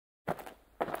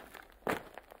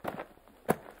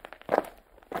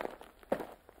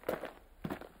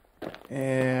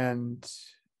and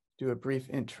do a brief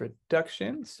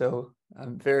introduction. So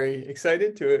I'm very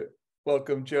excited to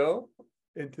welcome Joe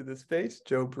into the space,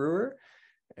 Joe Brewer.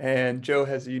 And Joe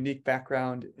has a unique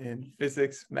background in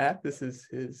physics, math. This is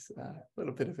his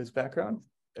little bit of his background,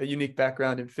 a unique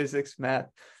background in physics, math,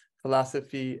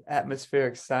 philosophy,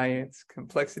 atmospheric science,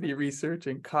 complexity research,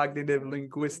 and cognitive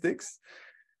linguistics.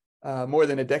 More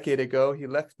than a decade ago, he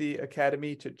left the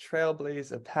academy to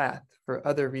trailblaze a path for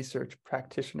other research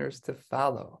practitioners to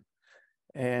follow.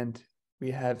 And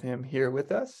we have him here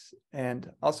with us. And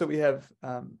also we have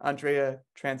Andrea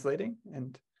translating.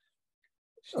 And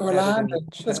hola,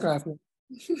 that's great.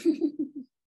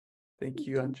 Thank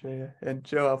you, Andrea. And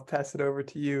Joe, I'll pass it over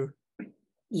to you.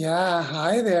 Yeah,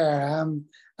 hi there.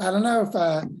 I don't know if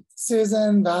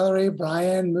Susan, Valerie,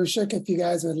 Brian, Mushik, if you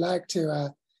guys would like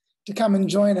to come and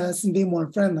join us and be more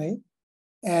friendly.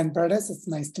 And Bertus, it's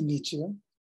nice to meet you.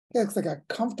 It looks like a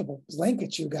comfortable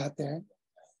blanket you got there.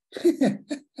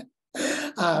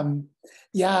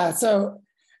 Yeah, so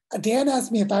Dan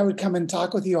asked me if I would come and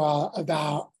talk with you all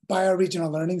about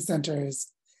bioregional learning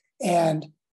centers and,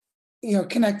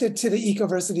 connected to the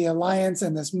Ecoversities Alliance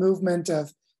and this movement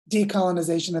of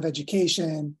decolonization of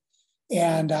education,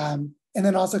 and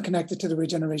then also connected to the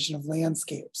regeneration of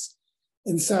landscapes.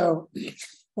 And so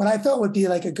what I thought would be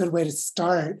like a good way to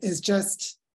start is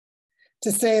just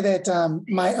to say that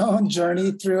my own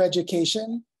journey through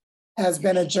education has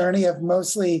been a journey of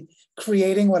mostly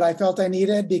creating what I felt I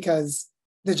needed because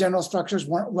the general structures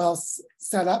weren't well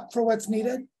set up for what's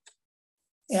needed.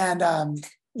 And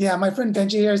yeah, my friend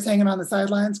Benji here is hanging on the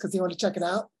sidelines because he wanted to check it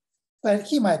out, but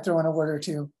he might throw in a word or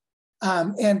two.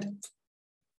 And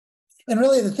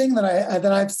really the thing that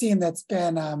I've seen that's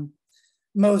been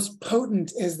most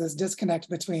potent is this disconnect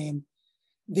between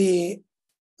the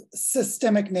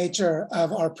systemic nature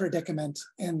of our predicament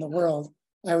in the world,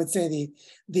 I would say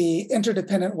the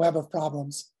interdependent web of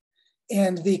problems,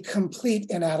 and the complete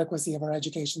inadequacy of our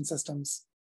education systems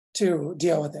to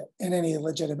deal with it in any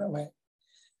legitimate way.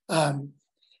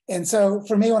 And so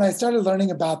for me, when I started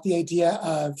learning about the idea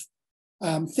of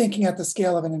thinking at the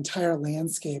scale of an entire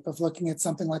landscape, of looking at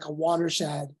something like a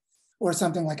watershed or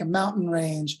something like a mountain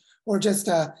range, or just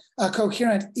a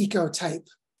coherent ecotype,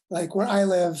 like where I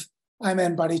live, I'm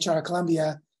in Barichara,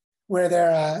 Colombia,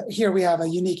 where here we have a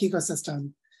unique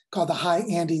ecosystem called the High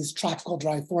Andes Tropical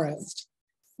Dry Forest.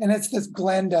 And it's this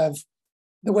blend of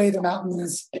the way the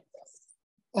mountains,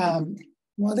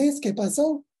 ¿qué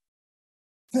pasó?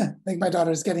 I think my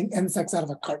daughter's getting insects out of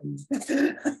a carton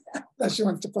that she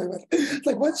wants to play with. It's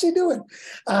like, what's she doing?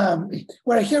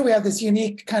 Where here we have this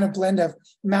unique kind of blend of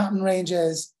mountain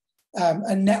ranges,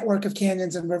 a network of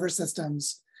canyons and river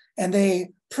systems, and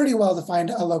they pretty well defined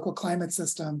a local climate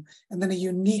system, and then a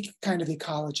unique kind of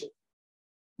ecology.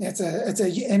 It's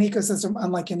an ecosystem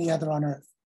unlike any other on Earth.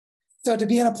 So to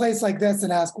be in a place like this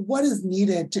and ask what is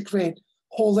needed to create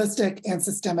holistic and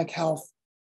systemic health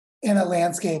in a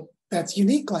landscape that's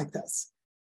unique like this?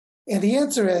 And the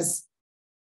answer is,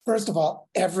 first of all,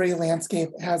 every landscape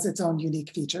has its own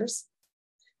unique features.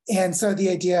 And so the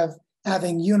idea of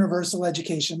having universal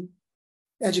education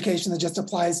that just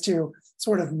applies to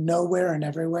sort of nowhere and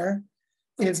everywhere,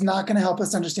 is not going to help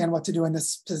us understand what to do in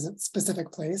this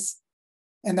specific place.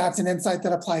 And that's an insight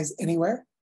that applies anywhere.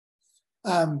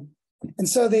 And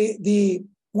so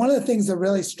one of the things that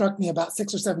really struck me about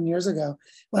 6 or 7 years ago,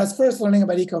 when I was first learning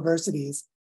about ecoversities,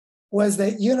 was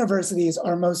that universities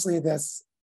are mostly this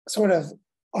sort of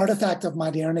artifact of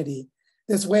modernity,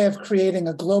 this way of creating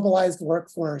a globalized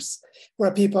workforce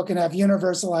where people can have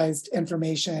universalized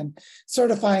information,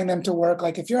 certifying them to work.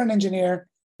 Like if you're an engineer,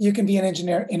 you can be an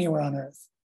engineer anywhere on Earth.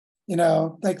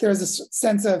 Like there's a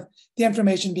sense of the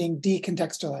information being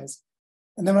decontextualized.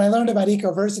 And then when I learned about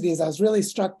ecoversities, I was really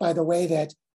struck by the way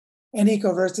that an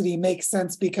ecoversity makes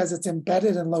sense because it's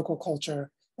embedded in local culture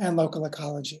and local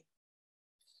ecology.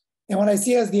 And what I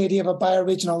see as the idea of a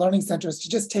bioregional learning center is to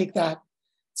just take that,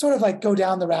 sort of like go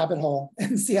down the rabbit hole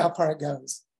and see how far it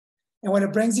goes. And what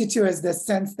it brings you to is this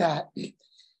sense that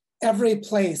every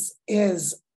place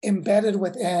is embedded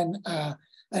within a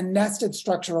nested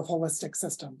structure of holistic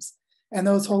systems. And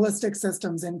those holistic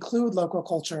systems include local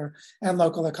culture and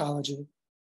local ecology.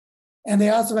 And they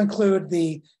also include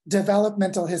the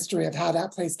developmental history of how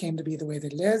that place came to be the way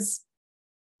that it is,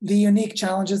 the unique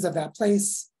challenges of that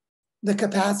place, the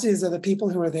capacities of the people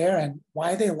who are there and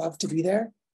why they love to be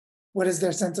there. What is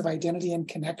their sense of identity and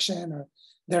connection, or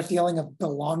their feeling of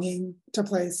belonging to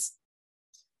place?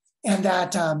 And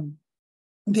that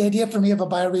the idea for me of a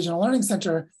bioregional learning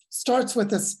center starts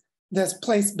with this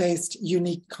place-based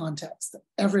unique context.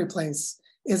 Every place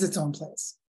is its own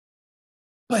place.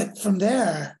 But from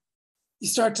there, you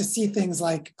start to see things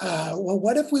like, well,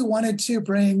 what if we wanted to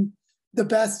bring the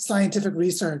best scientific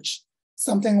research,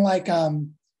 something like,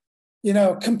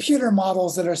 computer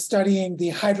models that are studying the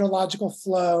hydrological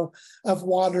flow of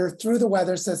water through the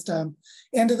weather system,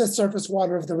 into the surface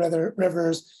water of the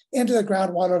rivers, into the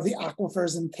groundwater of the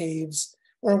aquifers and caves,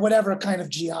 or whatever kind of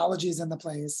geology is in the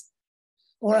place.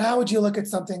 Or how would you look at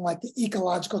something like the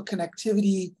ecological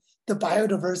connectivity, the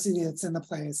biodiversity that's in the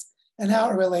place, and how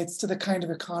it relates to the kind of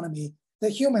economy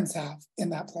that humans have in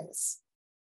that place?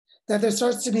 That there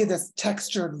starts to be this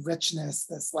textured richness,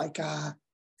 this like,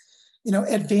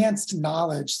 advanced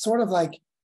knowledge, sort of like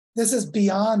this is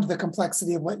beyond the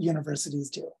complexity of what universities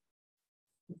do.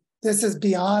 This is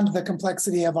beyond the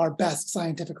complexity of our best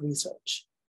scientific research.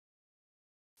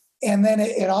 And then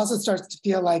it also starts to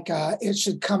feel like it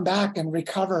should come back and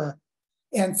recover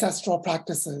ancestral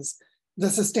practices, the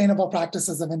sustainable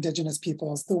practices of indigenous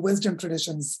peoples, the wisdom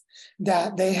traditions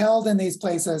that they held in these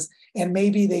places, and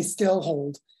maybe they still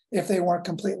hold if they weren't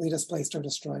completely displaced or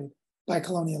destroyed by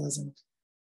colonialism.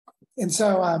 And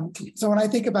so, so when I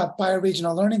think about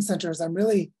bioregional learning centers, I'm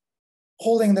really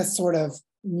holding this sort of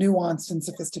nuanced and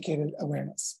sophisticated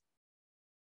awareness.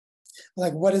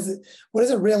 Like, what does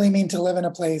it really mean to live in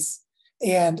a place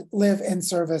and live in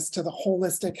service to the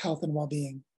holistic health and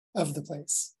well-being of the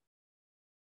place?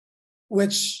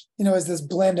 Which, is this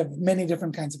blend of many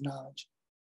different kinds of knowledge.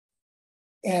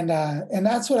 And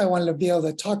that's what I wanted to be able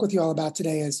to talk with you all about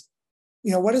today is,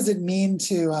 what does it mean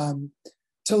to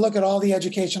look at all the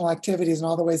educational activities and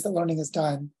all the ways that learning is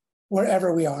done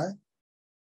wherever we are?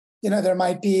 There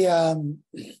might be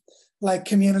like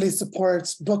community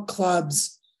supports, book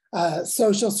clubs,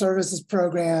 social services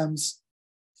programs,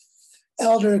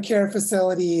 elder care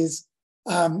facilities,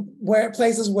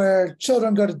 places where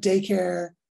children go to daycare,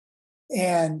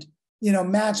 and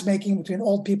matchmaking between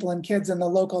old people and kids in the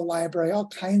local library, all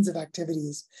kinds of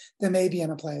activities that may be in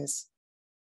a place.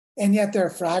 And yet they're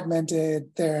fragmented,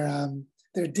 they're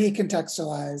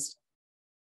decontextualized,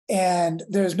 and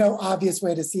there's no obvious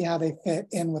way to see how they fit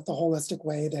in with the holistic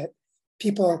way that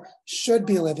people should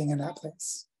be living in that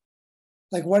place.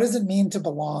 Like, what does it mean to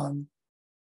belong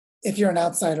if you're an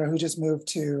outsider who just moved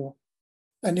to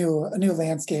a new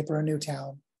landscape or a new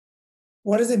town?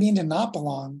 What does it mean to not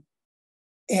belong?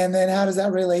 And then how does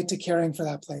that relate to caring for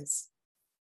that place?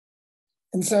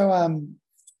 And so,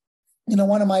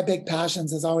 one of my big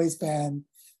passions has always been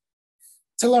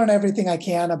to learn everything I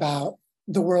can about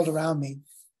the world around me,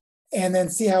 and then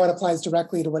see how it applies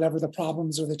directly to whatever the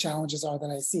problems or the challenges are that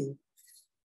I see.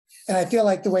 And I feel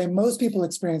like the way most people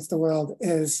experience the world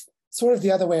is sort of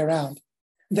the other way around.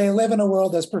 They live in a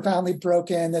world that's profoundly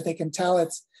broken, that they can tell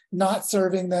it's not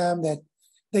serving them, that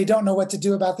they don't know what to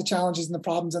do about the challenges and the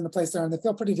problems in the place they're in. They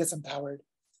feel pretty disempowered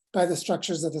by the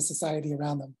structures of the society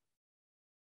around them.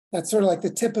 That's sort of like the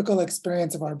typical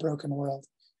experience of our broken world.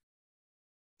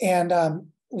 And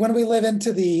when we live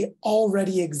into the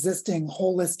already existing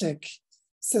holistic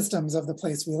systems of the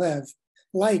place we live,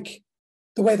 like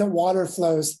the way that water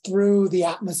flows through the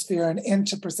atmosphere and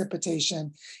into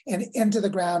precipitation and into the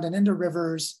ground and into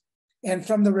rivers, and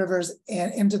from the rivers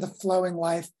and into the flowing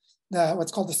life,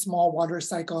 what's called the small water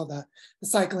cycle, the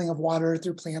cycling of water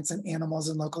through plants and animals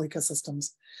and local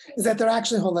ecosystems, is that they're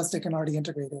actually holistic and already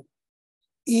integrated,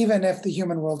 even if the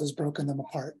human world has broken them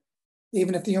apart.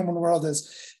 Even if the human world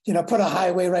has, put a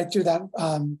highway right through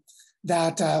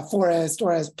that forest,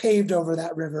 or has paved over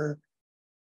that river,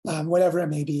 whatever it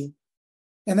may be.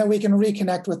 And then we can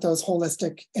reconnect with those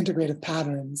holistic integrative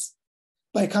patterns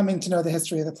by coming to know the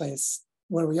history of the place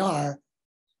where we are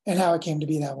and how it came to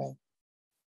be that way.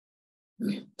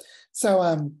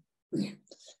 So,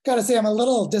 gotta say, I'm a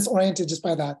little disoriented just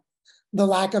by the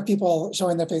lack of people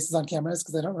showing their faces on cameras,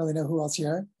 because I don't really know who else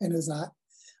here and who's not.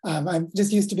 I'm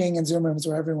just used to being in Zoom rooms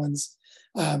where everyone's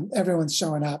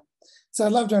showing up. So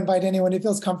I'd love to invite anyone who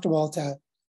feels comfortable to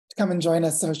come and join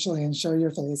us socially and show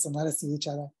your face and let us see each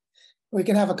other. We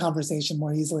can have a conversation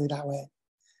more easily that way.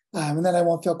 And then I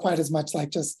won't feel quite as much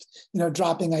like just,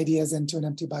 dropping ideas into an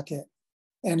empty bucket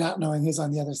and not knowing who's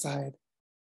on the other side.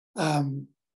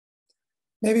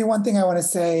 Maybe one thing I want to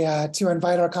say to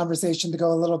invite our conversation to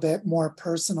go a little bit more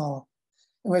personal,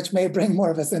 which may bring more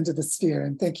of us into the sphere.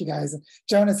 And thank you guys.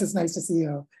 Jonas, it's nice to see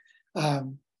you.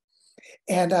 And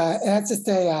that's to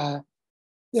say,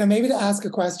 maybe to ask a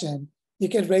question, you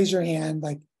could raise your hand.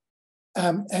 Like,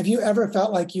 have you ever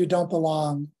felt like you don't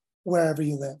belong wherever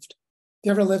you lived? Have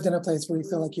you ever lived in a place where you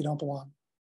feel like you don't belong?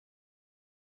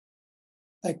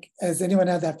 Like, has anyone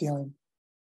had that feeling?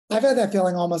 I've had that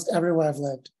feeling almost everywhere I've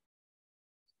lived.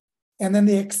 And then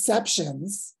the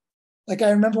exceptions, like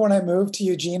I remember when I moved to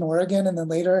Eugene, Oregon, and then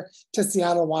later to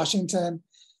Seattle, Washington,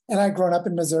 And I'd grown up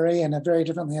in Missouri in a very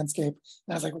different landscape.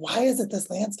 And I was like, why is it this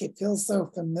landscape feels so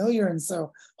familiar and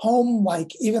so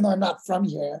home-like, even though I'm not from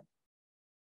here?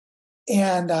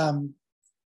 And I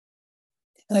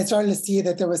started to see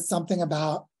that there was something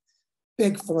about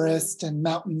big forest and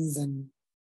mountains and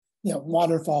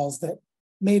waterfalls that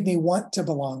made me want to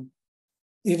belong,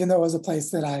 even though it was a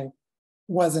place that I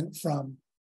wasn't from.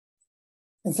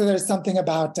 And so there's something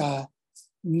about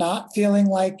not feeling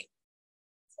like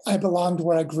I belonged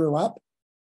where I grew up,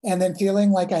 and then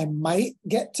feeling like I might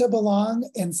get to belong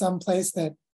in some place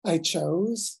that I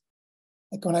chose.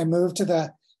 Like when I moved to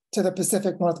the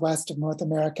Pacific Northwest of North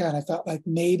America, and I felt like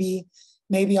maybe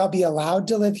I'll be allowed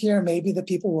to live here. Maybe the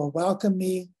people will welcome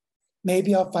me.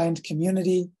 Maybe I'll find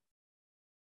community.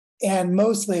 And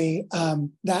mostly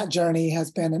that journey has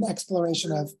been an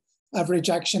exploration of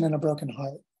rejection and a broken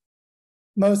heart.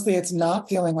 Mostly it's not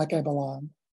feeling like I belong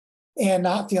and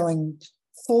not feeling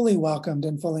fully welcomed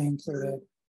and fully included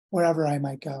wherever I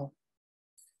might go.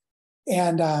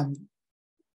 And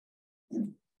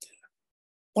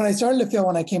what I started to feel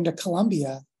when I came to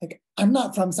Colombia, like I'm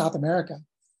not from South America.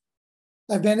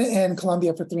 I've been in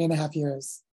Colombia for 3.5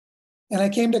 years. And I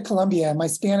came to Colombia and my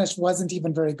Spanish wasn't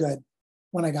even very good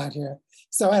when I got here.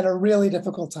 So I had a really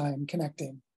difficult time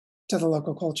connecting to the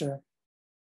local culture.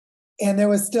 And there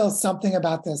was still something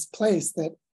about this place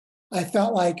that I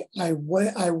felt like I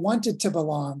wanted to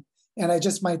belong and I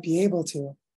just might be able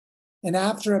to. And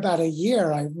after about a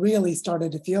year, I really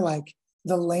started to feel like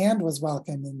the land was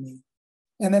welcoming me.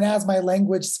 And then as my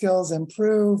language skills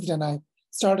improved and I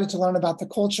started to learn about the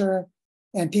culture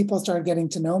and people started getting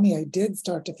to know me, I did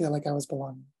start to feel like I was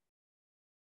belonging.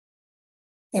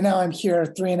 And now I'm here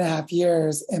 3.5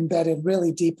 years, embedded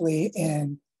really deeply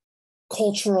in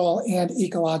cultural and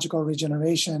ecological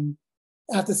regeneration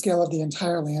at the scale of the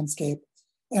entire landscape.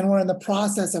 And we're in the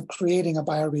process of creating a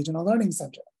bioregional learning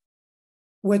center,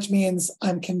 which means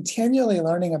I'm continually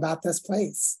learning about this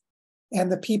place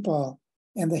and the people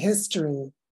and the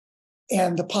history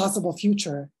and the possible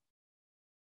future.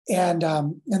 And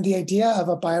the idea of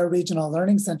a bioregional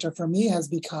learning center for me has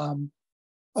become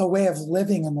a way of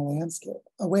living in the landscape,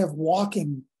 a way of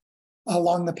walking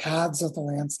along the paths of the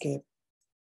landscape,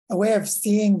 a way of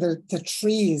seeing the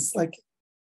trees. Like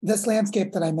this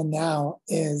landscape that I'm in now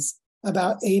is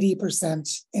about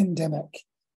 80% endemic,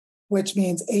 which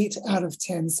means 8 out of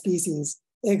 10 species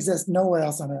exist nowhere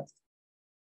else on Earth.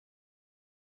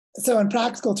 So in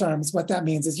practical terms, what that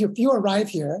means is if you arrive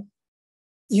here,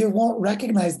 you won't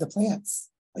recognize the plants.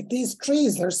 Like these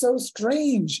trees, they're so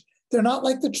strange. They're not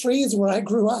like the trees where I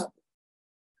grew up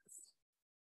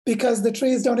because the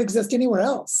trees don't exist anywhere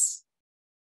else.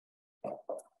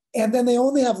 And then they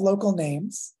only have local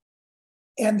names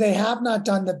and they have not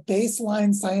done the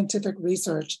baseline scientific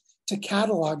research to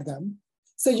catalog them.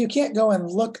 So you can't go and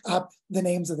look up the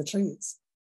names of the trees.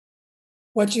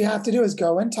 What you have to do is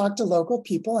go and talk to local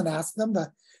people and ask them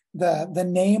the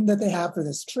name that they have for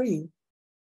this tree,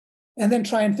 and then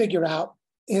try and figure out,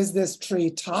 is this tree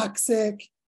toxic?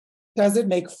 Does it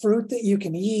make fruit that you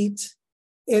can eat?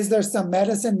 Is there some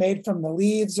medicine made from the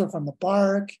leaves or from the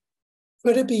bark?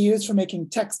 Could it be used for making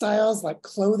textiles like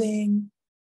clothing?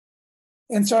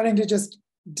 And starting to just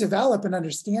develop an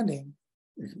understanding.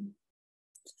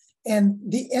 And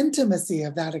the intimacy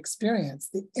of that experience,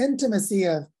 the intimacy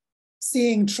of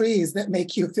seeing trees that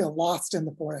make you feel lost in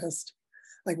the forest.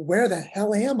 Like, where the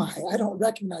hell am I? I don't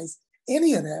recognize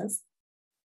any of this.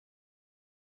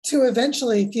 To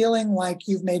eventually feeling like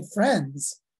you've made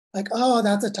friends. Like, oh,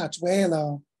 that's a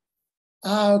tachuelo.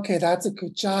 Ah, okay, that's a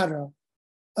cucharo.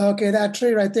 Okay, that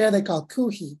tree right there they call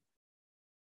kuhi.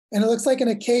 And it looks like an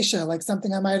acacia, like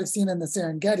something I might have seen in the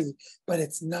Serengeti, but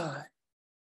it's not.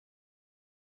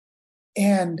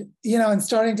 And, and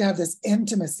starting to have this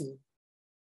intimacy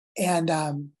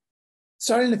and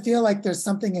starting to feel like there's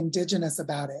something indigenous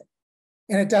about it.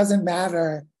 And it doesn't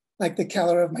matter like the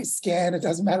color of my skin, it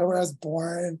doesn't matter where I was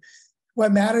born.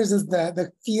 What matters is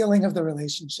the feeling of the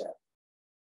relationship.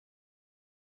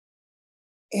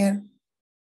 And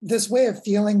this way of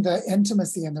feeling the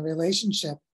intimacy and the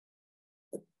relationship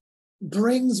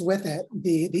brings with it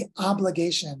the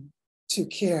obligation to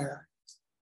care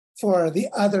for the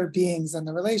other beings in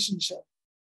the relationship.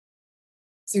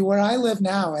 See, where I live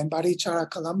now in Barichara,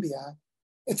 Colombia,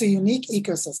 it's a unique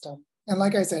ecosystem. And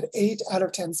like I said, 8 out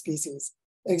of 10 species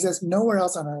exist nowhere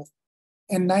else on Earth.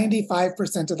 And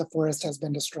 95% of the forest has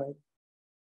been destroyed.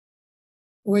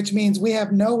 Which means we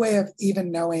have no way of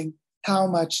even knowing how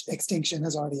much extinction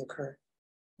has already occurred.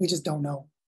 We just don't know.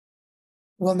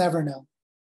 We'll never know.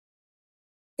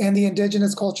 And the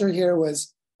indigenous culture here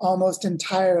was almost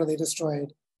entirely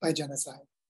destroyed by genocide.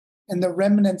 and the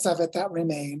remnants of it that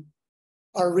remain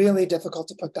are really difficult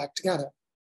to put back together,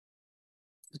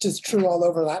 which is true all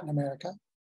over Latin America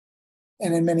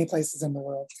and in many places in the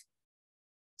world.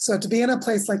 So to be in a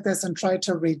place like this and try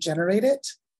to regenerate it,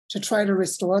 to try to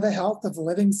restore the health of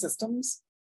living systems,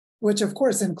 which of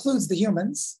course includes the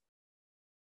humans,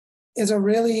 is a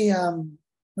really,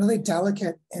 really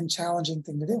delicate and challenging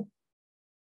thing to do.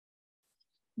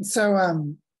 So I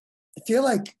feel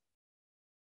like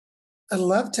I'd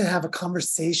love to have a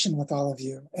conversation with all of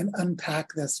you and unpack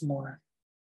this more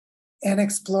and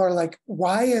explore, like,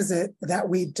 why is it that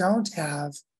we don't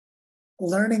have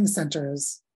learning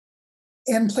centers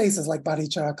in places like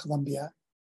Barichara, Colombia,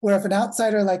 where if an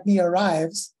outsider like me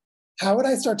arrives, how would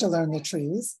I start to learn the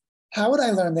trees? How would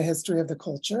I learn the history of the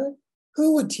culture?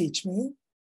 Who would teach me?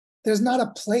 There's not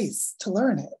a place to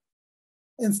learn it.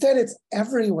 Instead, it's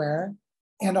everywhere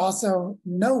and also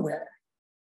nowhere.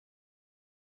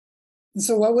 And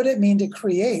so what would it mean to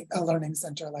create a learning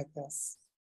center like this?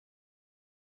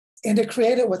 And to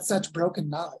create it with such broken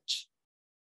knowledge.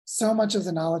 So much of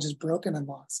the knowledge is broken and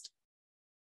lost.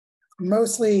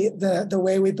 Mostly the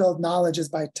way we build knowledge is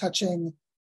by touching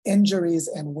injuries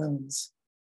and wounds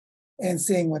and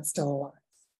seeing what's still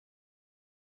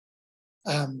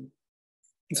alive.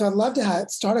 So I'd love to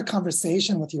start a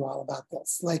conversation with you all about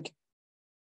this. Like,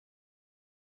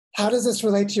 how does this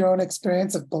relate to your own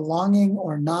experience of belonging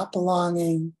or not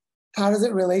belonging? How does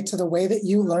it relate to the way that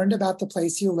you learned about the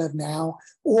place you live now,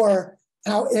 or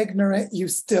how ignorant you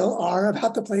still are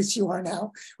about the place you are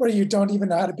now, or you don't even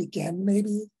know how to begin,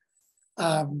 maybe?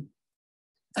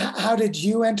 How did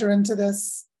you enter into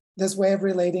this way of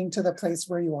relating to the place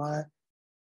where you are?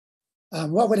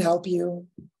 What would help you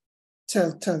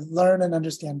to learn and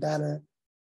understand better?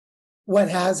 What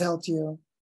has helped you?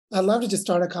 I'd love to just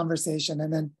start a conversation,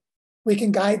 and then we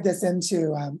can guide this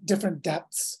into different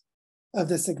depths of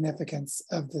the significance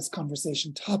of this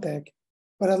conversation topic,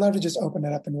 but I'd love to just open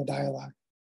it up into a dialogue.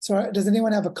 So does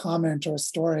anyone have a comment or a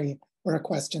story or a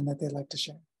question that they'd like to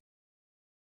share?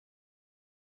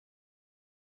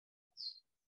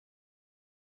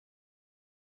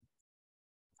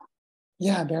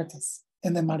 Yeah, Bertus,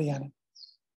 and then Mariana.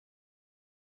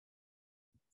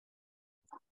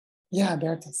 Yeah,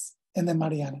 Bertus, and then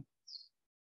Mariana.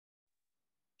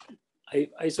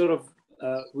 I sort of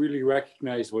really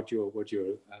recognize what you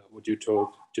told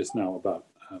just now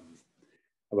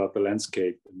about the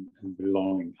landscape and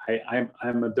belonging.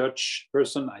 I'm a Dutch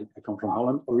person. I come from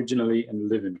Holland originally and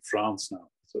live in France now.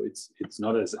 So it's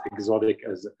not as exotic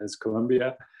as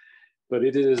Colombia, but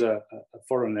it is a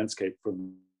foreign landscape for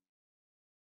me.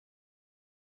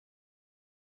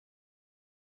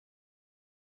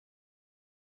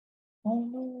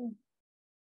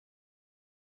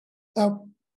 Oh,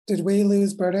 did we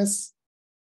lose Bertus?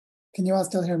 Can you all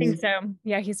still hear me? I think so.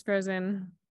 Yeah, he's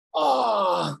frozen.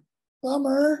 Oh,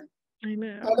 bummer. I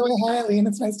know. By the way, hi, Eileen.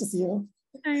 It's nice to see you.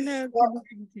 I know. Well,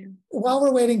 while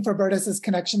we're waiting for Bertus's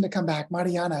connection to come back,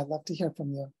 Mariana, I'd love to hear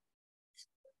from you.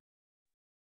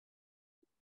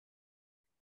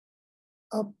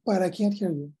 Oh, but I can't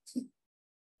hear you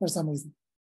for some reason.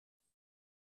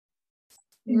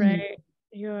 Right.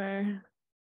 You are.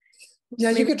 Yeah,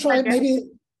 you could try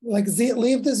maybe like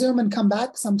leave the Zoom and come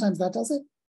back. Sometimes that does it.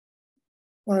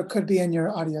 Or it could be in your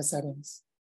audio settings.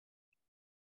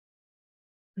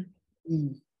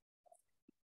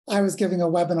 I was giving a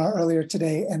webinar earlier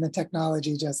today and the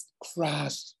technology just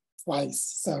crashed twice.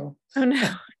 So oh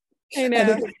no, I know. I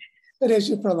think it's an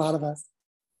issue for a lot of us.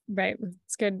 Right.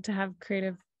 It's good to have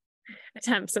creative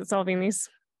attempts at solving these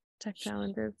tech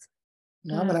challenges.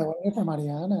 No, but I want to hear from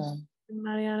Mariana.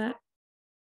 Mariana.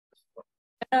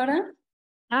 ¿Ahora?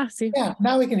 Ah, sí. Yeah,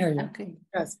 now we can hear you. Okay.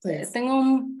 Yes, please. Tengo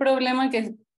un problema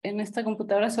que en esta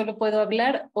computadora solo puedo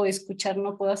hablar o escuchar,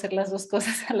 no puedo hacer las dos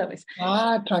cosas a la vez.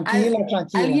 Ah, tranquila,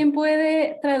 tranquila. ¿Alguien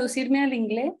puede traducirme al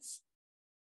inglés?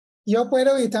 Yo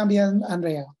puedo y también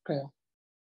Andrea, creo.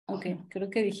 Ok, creo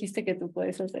que dijiste que tú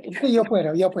puedes hacerlo. Sí, yo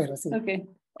puedo, sí. Ok.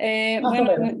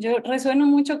 Bueno, yo resueno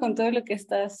mucho con todo lo que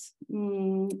estás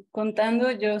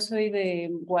contando. Yo soy de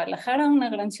Guadalajara, una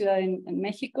gran ciudad en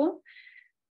México,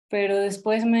 pero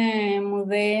después me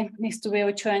mudé, estuve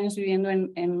 8 años viviendo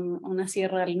en una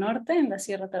sierra al norte, en la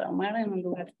Sierra Tarahumara, en un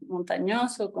lugar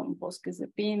montañoso con bosques de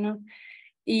pino.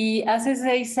 Y hace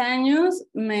 6 años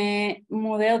me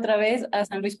mudé otra vez a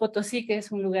San Luis Potosí, que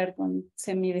es un lugar con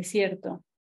semidesierto.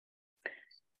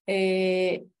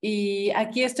 Y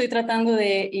aquí estoy tratando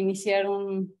de iniciar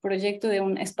un proyecto de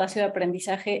un espacio de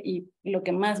aprendizaje y lo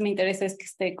que más me interesa es que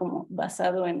esté como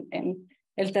basado en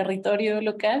el territorio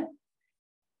local.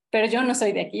 pero yo no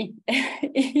soy de aquí.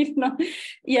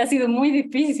 y ha sido muy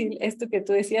difícil esto que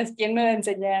tú decías, ¿quién me va a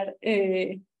enseñar?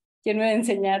 ¿Quién me va a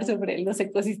enseñar sobre los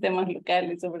ecosistemas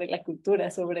locales, sobre la cultura,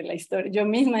 sobre la historia? Yo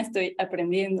misma estoy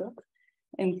aprendiendo.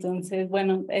 Entonces,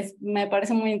 bueno, me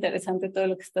parece muy interesante todo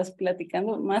lo que estás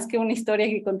platicando. Más que una historia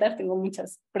que contar, tengo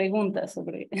muchas preguntas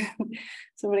sobre,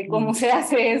 sobre cómo se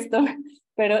hace esto,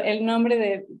 pero el nombre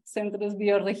de Centros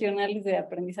Bioregionales de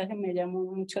Aprendizaje me llamó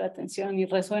mucho la atención y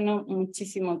resueno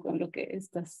muchísimo con lo que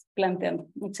estás planteando.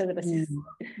 Muchas gracias.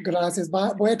 Gracias.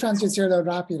 Voy a transducirlo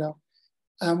rápido.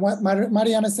 What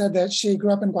Mariana said that she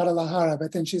grew up in Guadalajara,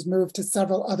 but then she's moved to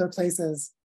several other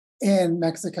places in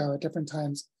Mexico at different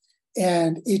times.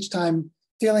 And each time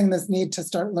feeling this need to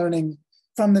start learning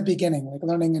from the beginning, like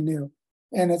learning anew.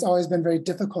 And it's always been very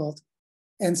difficult.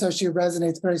 And so she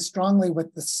resonates very strongly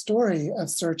with the story of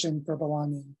searching for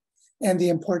belonging and the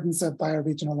importance of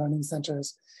bioregional learning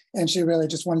centers. And she really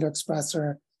just wanted to express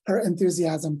her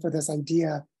enthusiasm for this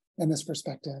idea and this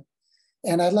perspective.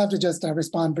 And I'd love to just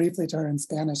respond briefly to her in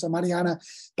Spanish. So Mariana,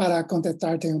 para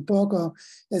contestarte un poco,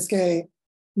 es que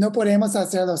no podemos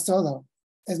hacerlo solo.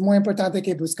 Es muy importante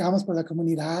que buscamos por la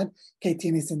comunidad que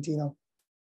tiene sentido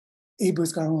y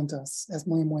buscar juntos. Es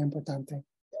muy, muy importante.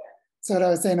 So what I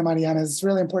was saying to Mariana is it's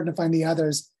really important to find the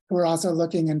others who are also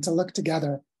looking and to look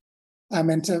together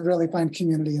and to really find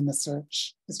community in the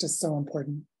search. It's just so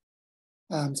important.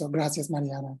 So gracias,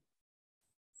 Mariana.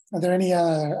 Are there any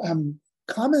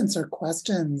comments or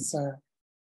questions or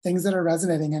things that are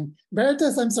resonating? And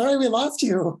Veritas, I'm sorry we lost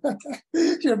you.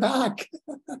 You're back.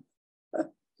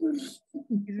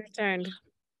 He's returned.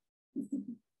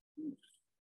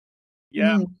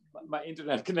 Yeah, my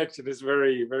internet connection is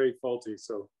very, very faulty,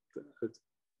 so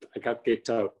I got kicked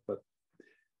out. But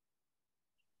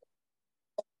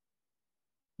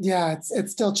yeah,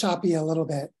 it's still choppy a little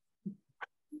bit.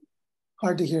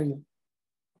 Hard to hear you.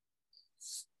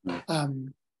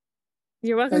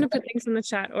 You're welcome to put things in the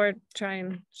chat or try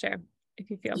and share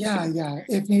if you feel. Yeah.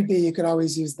 If need be, you could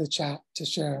always use the chat to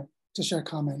share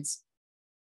comments.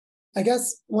 I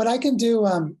guess what I can do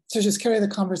to just carry the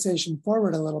conversation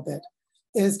forward a little bit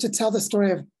is to tell the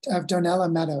story of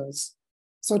Donella Meadows.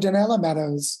 So Donella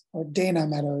Meadows, or Dana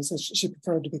Meadows, as she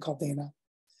preferred to be called Dana.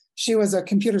 She was a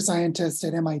computer scientist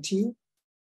at MIT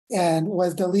and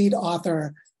was the lead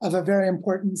author of a very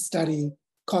important study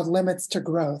called Limits to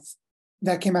Growth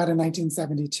that came out in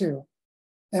 1972.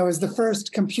 It was the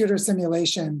first computer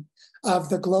simulation of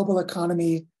the global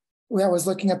economy that was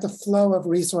looking at the flow of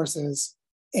resources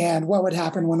and what would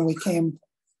happen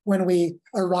when we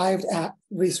arrived at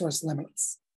resource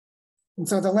limits. And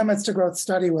so the Limits to Growth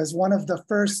study was one of the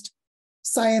first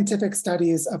scientific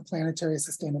studies of planetary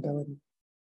sustainability.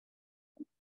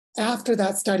 After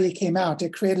that study came out,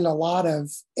 it created a lot of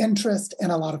interest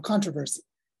and a lot of controversy.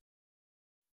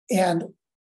 And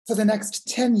for the next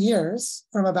 10 years,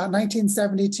 from about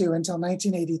 1972 until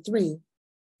 1983,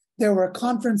 there were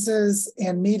conferences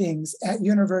and meetings at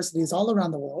universities all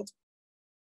around the world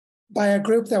by a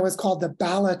group that was called the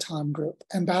Balaton Group.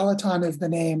 And Balaton is the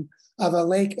name of a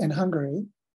lake in Hungary,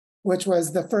 which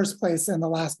was the first place and the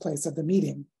last place of the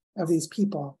meeting of these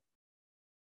people.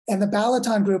 And the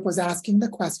Balaton Group was asking the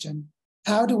question,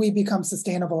 how do we become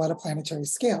sustainable at a planetary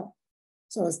scale?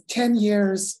 So it was 10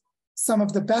 years, some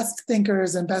of the best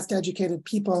thinkers and best educated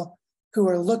people who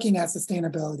were looking at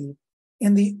sustainability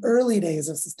in the early days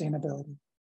of sustainability.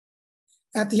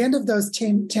 At the end of those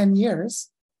 10 years,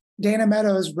 Dana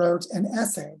Meadows wrote an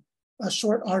essay, a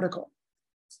short article.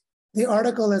 The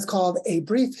article is called A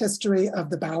Brief History of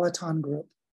the Balaton Group,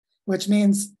 which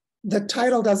means the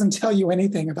title doesn't tell you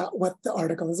anything about what the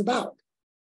article is about.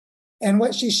 And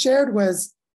what she shared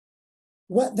was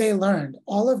what they learned,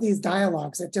 all of these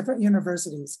dialogues at different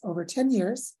universities over 10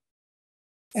 years.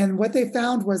 And what they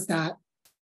found was that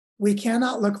we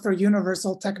cannot look for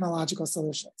universal technological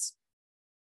solutions.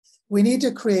 We need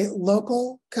to create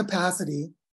local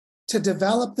capacity to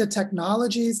develop the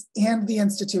technologies and the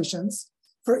institutions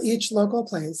for each local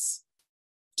place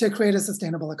to create a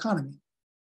sustainable economy.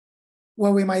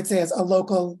 What we might say is a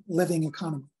local living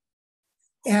economy.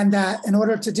 And that in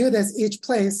order to do this, each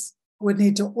place would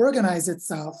need to organize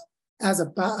itself as a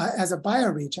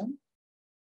bioregion.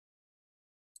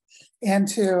 And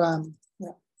to,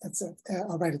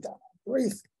 I'll write it down.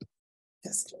 Brief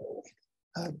history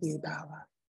of the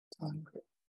Balaton Group.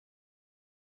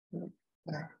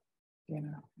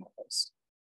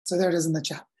 So there it is in the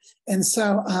chat. And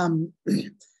so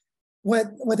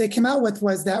what they came out with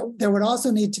was that there would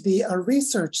also need to be a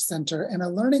research center and a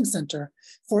learning center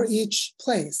for each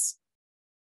place.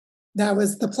 That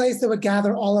was the place that would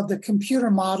gather all of the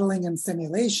computer modeling and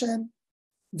simulation,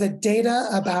 the data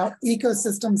about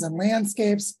ecosystems and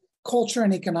landscapes, culture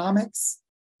and economics,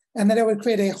 and that it would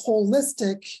create a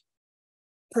holistic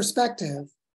perspective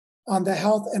on the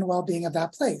health and well-being of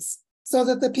that place so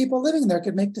that the people living there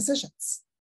could make decisions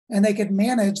and they could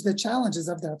manage the challenges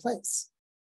of their place.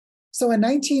 So in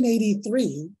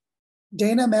 1983,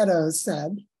 Dana Meadows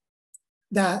said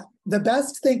that the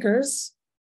best thinkers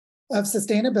of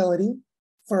sustainability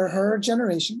for her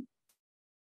generation,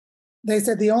 they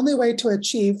said the only way to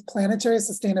achieve planetary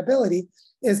sustainability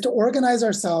is to organize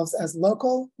ourselves as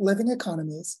local living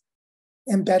economies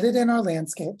embedded in our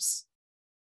landscapes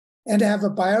and to have a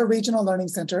bioregional learning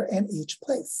center in each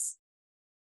place.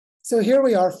 So here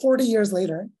we are 40 years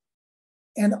later,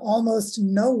 and almost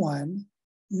no one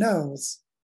knows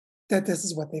that this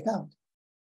is what they found.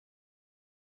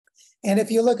 And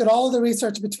if you look at all the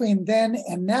research between then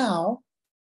and now,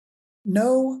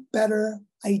 no better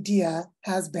idea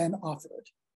has been offered.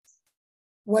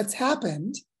 What's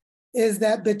happened is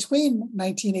that between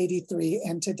 1983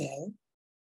 and today,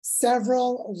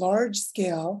 several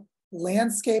large-scale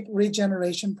landscape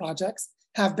regeneration projects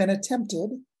have been attempted,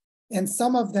 and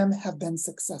some of them have been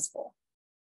successful.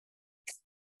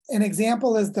 An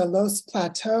example is the Los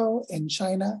Plateau in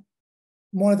China,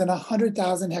 more than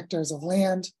 100,000 hectares of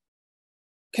land,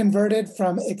 converted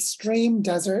from extreme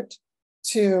desert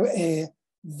to a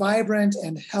vibrant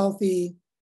and healthy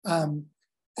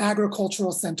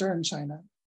agricultural center in China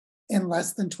in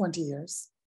less than 20 years.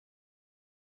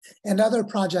 And other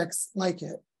projects like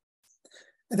it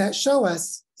that show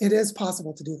us it is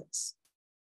possible to do this.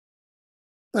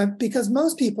 But because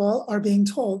most people are being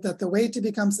told that the way to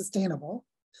become sustainable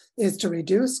is to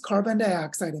reduce carbon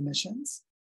dioxide emissions,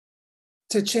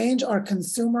 to change our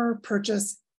consumer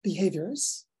purchase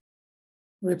behaviors,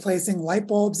 replacing light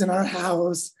bulbs in our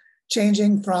house,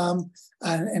 changing from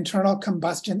an internal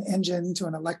combustion engine to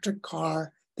an electric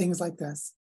car, things like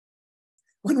this.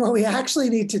 When what we actually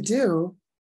need to do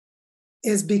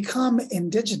is become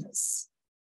indigenous.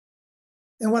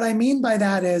 And what I mean by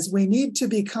that is we need to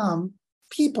become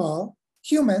people,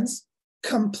 humans,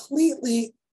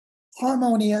 completely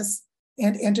harmonious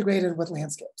and integrated with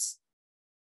landscapes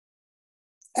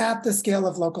at the scale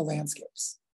of local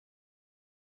landscapes,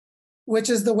 which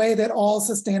is the way that all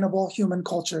sustainable human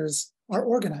cultures are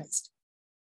organized.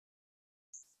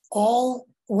 What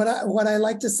I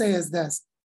like to say is this: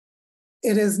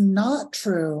 it is not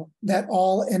true that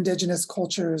all indigenous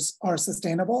cultures are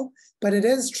sustainable, but it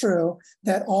is true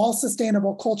that all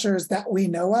sustainable cultures that we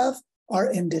know of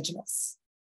are indigenous.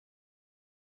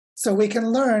 So we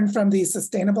can learn from these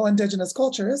sustainable indigenous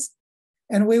cultures,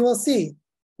 and we will see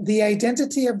the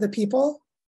identity of the people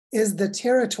is the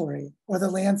territory or the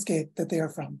landscape that they are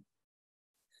from.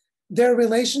 Their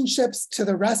relationships to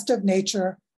the rest of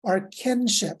nature are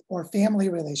kinship or family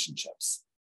relationships.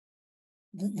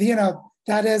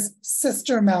 That is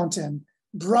sister mountain,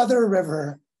 brother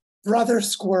river, brother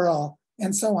squirrel,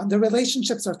 and so on. The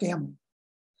relationships are family.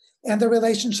 And the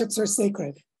relationships are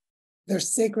sacred. They're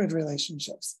sacred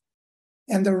relationships.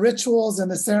 And the rituals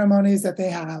and the ceremonies that they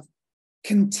have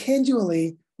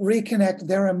continually reconnect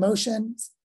their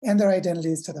emotions and their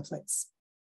identities to the place.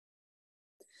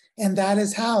 And that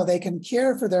is how they can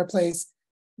care for their place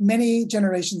many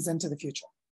generations into the future.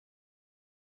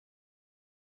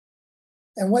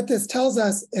 And what this tells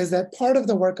us is that part of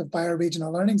the work of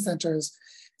bioregional learning centers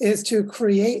is to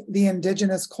create the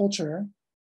indigenous culture,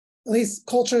 at least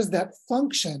cultures that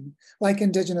function like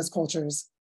indigenous cultures,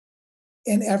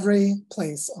 in every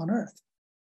place on Earth,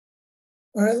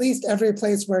 or at least every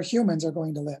place where humans are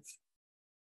going to live.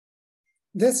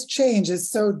 This change is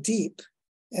so deep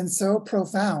and so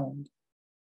profound,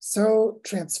 so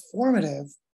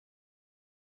transformative,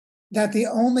 that the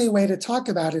only way to talk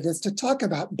about it is to talk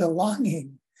about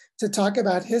belonging, to talk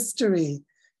about history,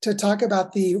 to talk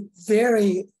about the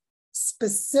very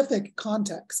specific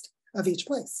context of each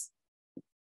place.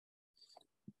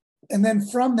 And then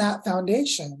from that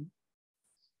foundation,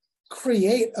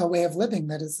 create a way of living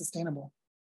that is sustainable.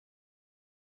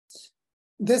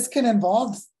 This can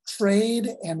involve trade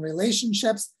and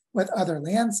relationships with other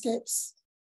landscapes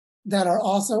that are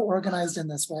also organized in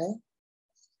this way.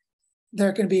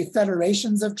 There can be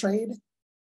federations of trade.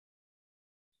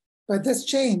 But this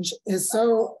change is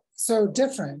so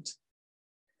different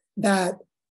that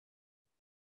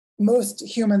most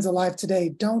humans alive today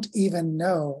don't even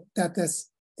know that this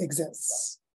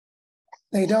exists.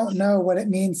 They don't know what it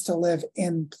means to live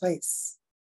in place.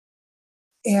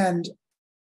 And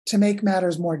to make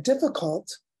matters more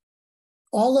difficult,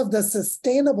 all of the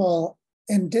sustainable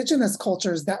indigenous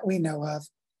cultures that we know of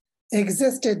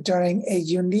existed during a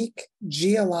unique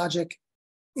geologic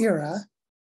era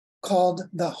called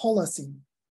the Holocene.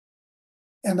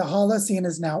 And the Holocene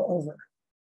is now over,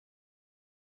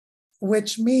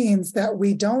 which means that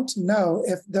we don't know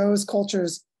if those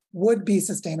cultures would be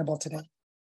sustainable today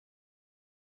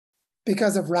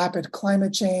because of rapid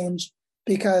climate change,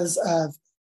 because of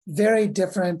very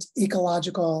different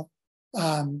ecological,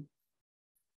 I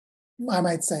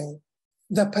might say,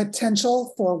 the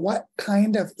potential for what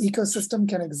kind of ecosystem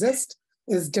can exist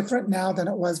is different now than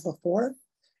it was before.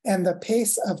 And the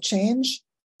pace of change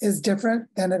is different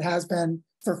than it has been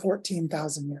for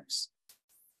 14,000 years.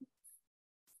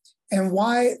 And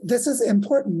why this is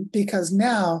important, because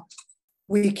now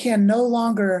we can no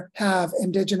longer have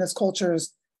indigenous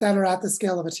cultures that are at the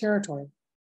scale of a territory.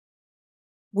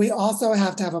 We also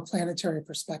have to have a planetary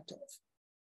perspective.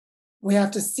 We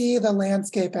have to see the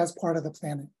landscape as part of the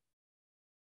planet.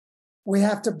 We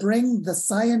have to bring the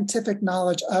scientific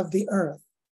knowledge of the earth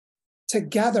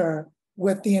together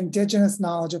with the indigenous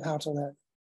knowledge of how to live.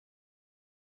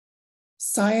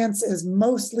 Science is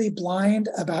mostly blind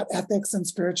about ethics and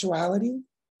spirituality,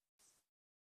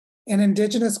 and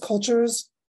indigenous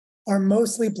cultures are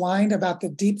mostly blind about the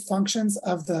deep functions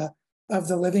of the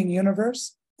living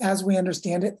universe as we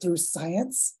understand it through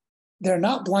science. They're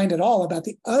not blind at all about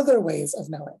the other ways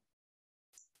of knowing.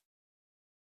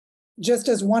 Just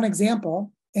as one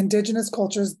example, indigenous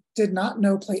cultures did not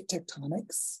know plate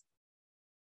tectonics,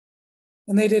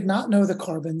 and they did not know the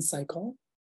carbon cycle,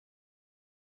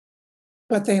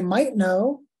 but they might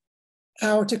know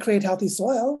how to create healthy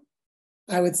soil.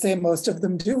 I would say most of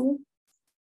them do.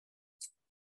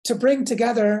 To bring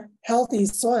together healthy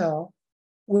soil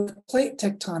with plate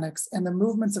tectonics and the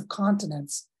movements of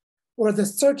continents, or the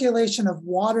circulation of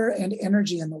water and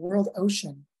energy in the world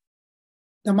ocean,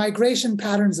 the migration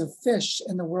patterns of fish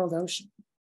in the world ocean,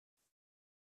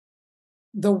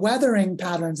 the weathering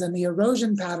patterns and the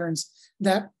erosion patterns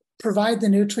that provide the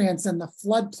nutrients in the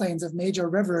floodplains of major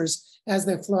rivers as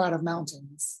they flow out of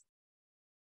mountains.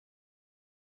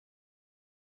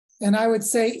 And I would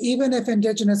say, even if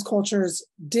indigenous cultures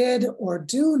did or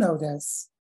do know this,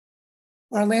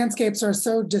 our landscapes are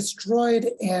so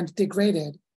destroyed and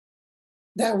degraded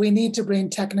that we need to bring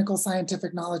technical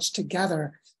scientific knowledge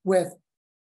together with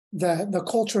the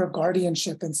culture of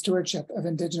guardianship and stewardship of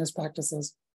indigenous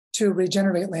practices to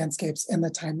regenerate landscapes in the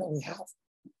time that we have.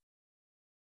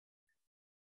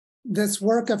 This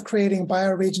work of creating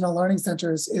bioregional learning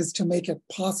centers is to make it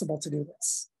possible to do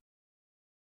this,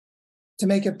 to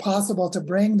make it possible to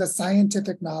bring the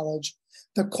scientific knowledge,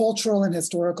 the cultural and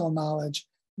historical knowledge,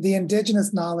 the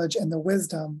indigenous knowledge and the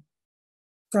wisdom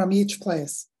from each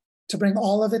place, to bring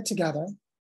all of it together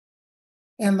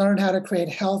and learn how to create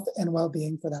health and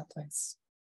well-being for that place.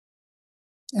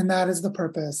 And that is the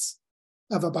purpose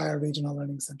of a bioregional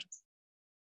learning center.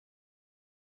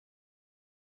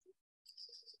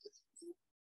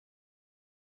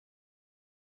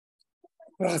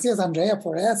 Gracias, Andrea,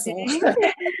 por eso.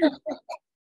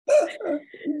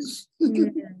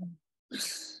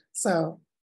 So,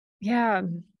 yeah,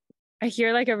 I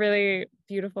hear like a really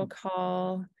beautiful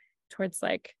call towards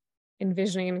like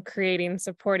envisioning, creating,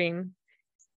 supporting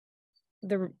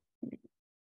the,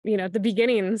 you know, the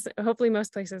beginnings. Hopefully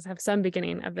most places have some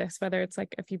beginning of this, whether it's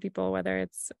like a few people, whether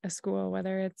it's a school,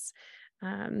 whether it's,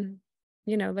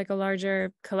 you know, like a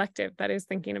larger collective that is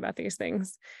thinking about these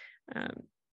things.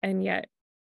 And yet,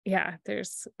 yeah,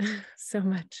 there's so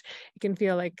much. It can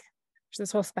feel like there's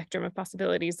this whole spectrum of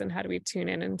possibilities, and how do we tune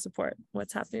in and support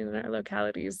what's happening in our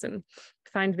localities and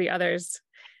find the others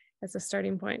as a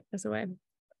starting point, as a way.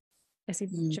 I see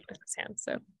Jonah's hand,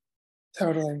 so.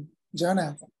 Totally.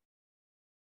 Jonah.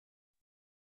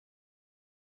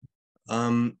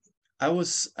 I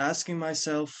was asking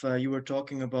myself, you were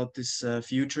talking about this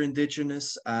future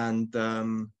indigenous, and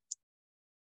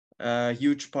a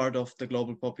huge part of the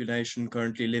global population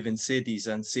currently live in cities,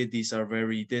 and cities are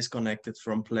very disconnected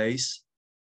from place.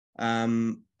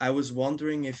 I was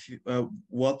wondering if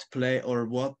what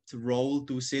role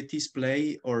do cities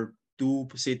play, or do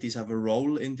cities have a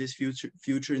role in this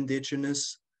future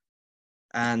indigenous?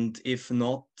 And if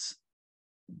not,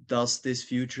 does this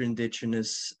future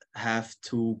indigenous have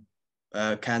to,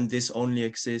 can this only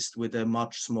exist with a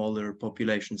much smaller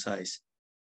population size?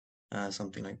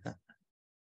 Something like that.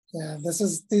 Yeah,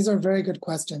 these are very good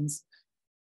questions.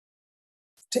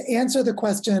 To answer the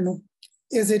question,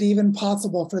 is it even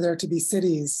possible for there to be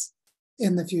cities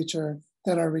in the future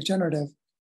that are regenerative,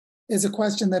 is a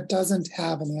question that doesn't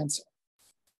have an answer.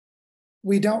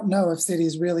 We don't know if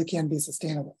cities really can be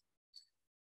sustainable.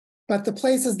 But the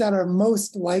places that are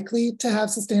most likely to have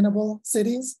sustainable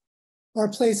cities are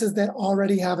places that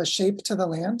already have a shape to the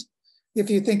land. If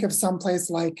you think of some place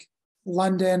like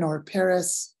London or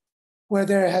Paris where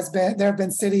there have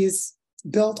been cities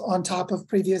built on top of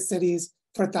previous cities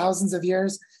for thousands of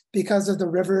years because of the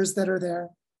rivers that are there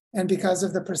and because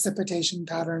of the precipitation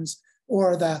patterns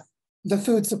or the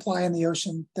food supply in the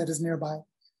ocean that is nearby.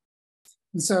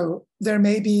 And so there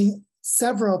may be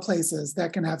several places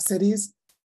that can have cities,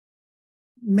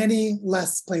 many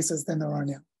less places than there are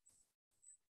now.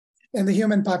 And the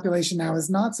human population now is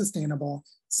not sustainable,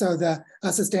 so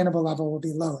a sustainable level will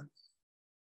be lower.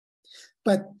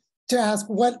 But to ask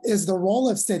what is the role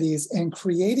of cities in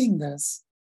creating this,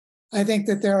 I think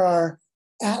that there are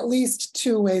at least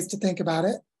two ways to think about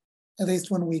it, at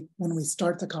least when we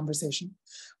start the conversation.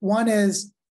 One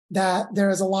is that there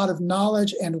is a lot of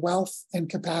knowledge and wealth and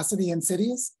capacity in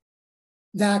cities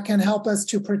that can help us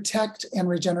to protect and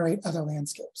regenerate other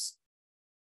landscapes.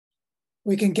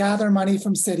 We can gather money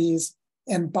from cities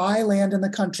and buy land in the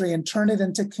country and turn it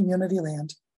into community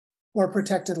land or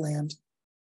protected land.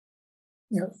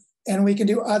 And we can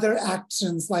do other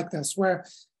actions like this, where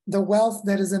the wealth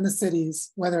that is in the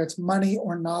cities, whether it's money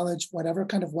or knowledge, whatever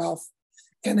kind of wealth,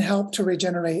 can help to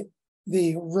regenerate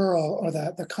the rural or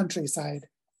the countryside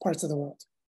parts of the world.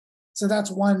 So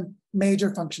that's one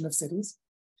major function of cities.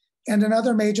 And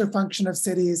another major function of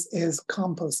cities is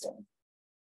composting.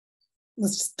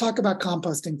 Let's just talk about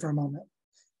composting for a moment.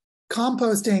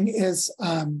 Composting is,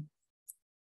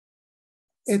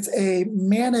 it's a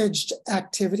managed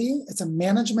activity. It's a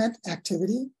management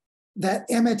activity that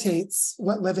imitates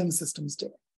what living systems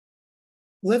do.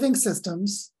 Living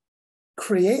systems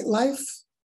create life,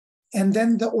 and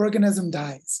then the organism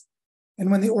dies. And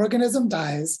when the organism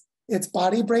dies, its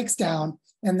body breaks down,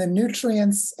 and the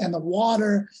nutrients and the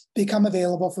water become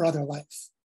available for other life.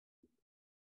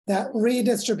 That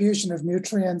redistribution of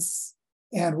nutrients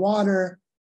and water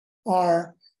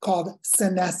are called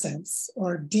senescence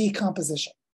or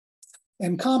decomposition.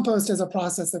 And compost is a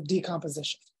process of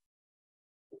decomposition.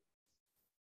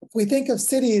 If we think of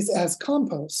cities as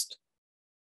compost,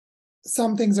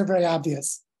 some things are very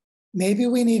obvious. Maybe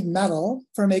we need metal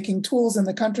for making tools in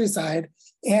the countryside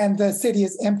and the city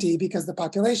is empty because the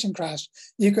population crashed.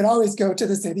 You could always go to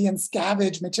the city and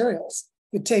scavenge materials.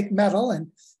 You take metal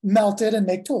and melt it and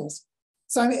make tools.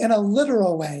 So I mean, in a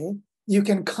literal way, you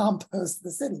can compost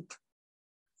the city.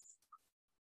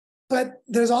 But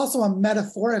there's also a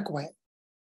metaphoric way,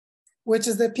 which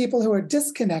is that people who are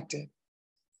disconnected,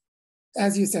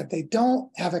 as you said, they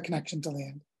don't have a connection to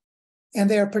land, and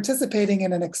they are participating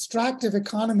in an extractive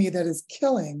economy that is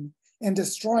killing and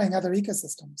destroying other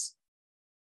ecosystems.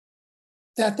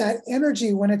 That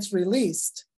energy, when it's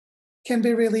released, can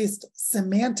be released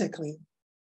semantically,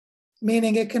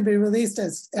 meaning it can be released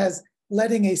as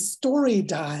letting a story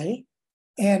die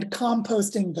and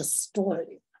composting the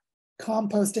story,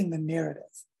 composting the narrative.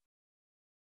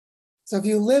 So if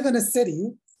you live in a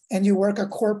city and you work a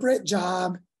corporate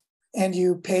job and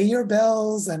you pay your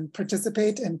bills and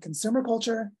participate in consumer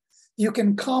culture, you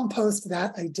can compost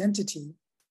that identity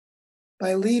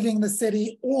by leaving the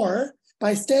city or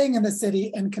by staying in the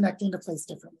city and connecting to place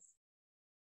differently.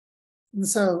 And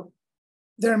so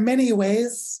there are many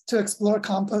ways to explore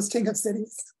composting of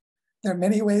cities. There are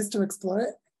many ways to explore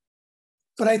it.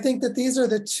 But I think that these are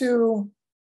the two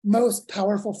most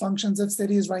powerful functions of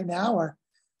cities right now, are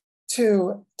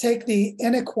to take the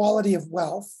inequality of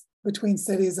wealth between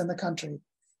cities and the country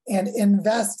and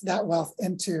invest that wealth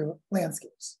into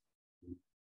landscapes.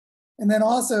 And then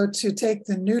also to take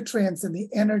the nutrients and the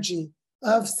energy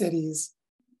of cities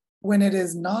when it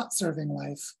is not serving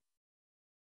life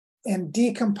and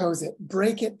decompose it,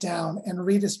 break it down, and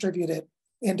redistribute it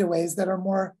into ways that are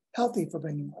more healthy for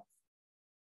bringing life.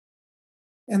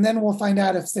 And then we'll find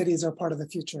out if cities are part of the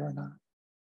future or not.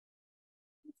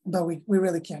 But we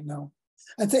really can't know.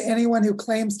 I'd say anyone who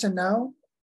claims to know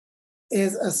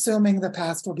is assuming the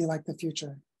past will be like the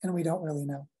future, and we don't really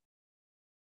know.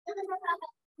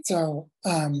 So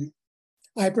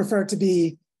I prefer to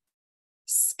be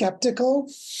skeptical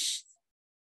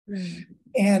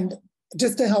and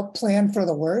just to help plan for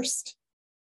the worst.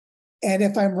 And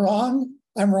if I'm wrong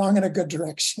in a good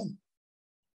direction.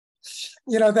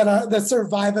 You know, that the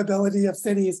survivability of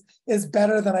cities is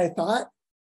better than I thought.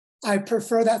 I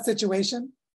prefer that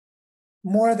situation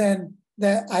more than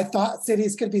that I thought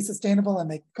cities could be sustainable and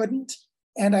they couldn't.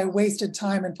 And I wasted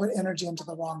time and put energy into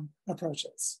the wrong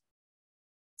approaches.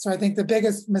 So I think the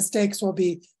biggest mistakes will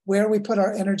be where we put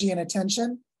our energy and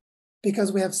attention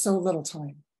because we have so little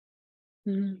time.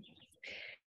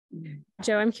 Mm-hmm.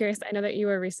 Joe, I'm curious. I know that you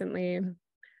were recently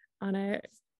on a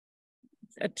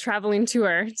traveling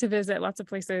tour to visit lots of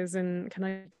places and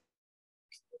kind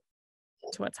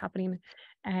of to what's happening.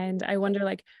 And I wonder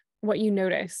like what you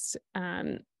noticed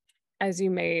as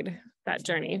you made that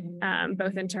journey,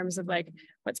 both in terms of like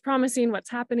what's promising, what's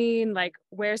happening, like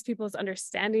where's people's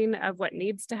understanding of what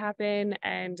needs to happen,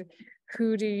 and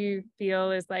who do you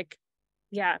feel is like,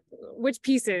 yeah, which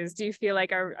pieces do you feel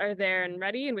like are there and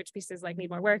ready, and which pieces like need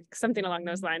more work, something along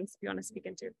those lines, if you want to speak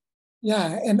into.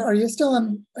 Yeah, and are you still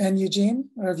in Eugene,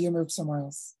 or have you moved somewhere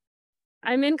else?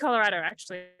 I'm in Colorado,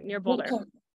 actually, near Boulder. Okay.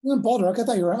 You're in Boulder. Okay, I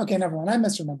thought you were, okay, never mind, I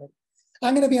misremembered.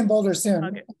 I'm going to be in Boulder soon.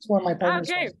 Okay. That's where my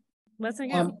partner's Okay, from. let's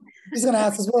hang out. He's going to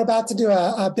ask us, we're about to do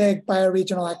a big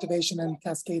bioregional activation in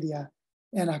Cascadia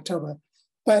in October.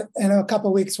 But in a couple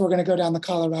of weeks, we're going to go down the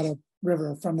Colorado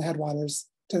River from the headwaters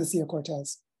to the Sea of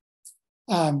Cortez.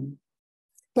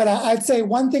 But I'd say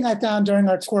one thing I found during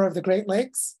our tour of the Great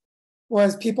Lakes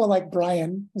was people like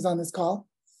Brian, who's on this call.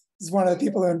 He's one of the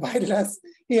people who invited us.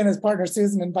 He and his partner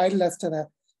Susan invited us to the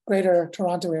greater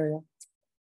Toronto area.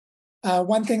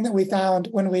 One thing that we found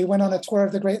when we went on a tour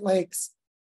of the Great Lakes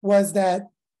was that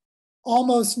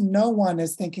almost no one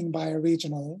is thinking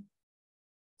bioregionally.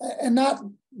 And not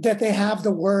that they have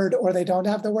the word or they don't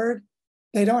have the word,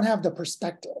 they don't have the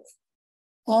perspective.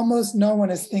 Almost no one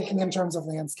is thinking in terms of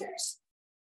landscapes.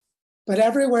 But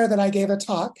everywhere that I gave a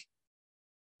talk,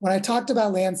 when I talked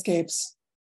about landscapes,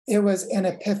 it was an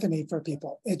epiphany for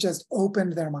people. It just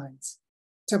opened their minds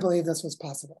to believe this was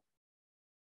possible.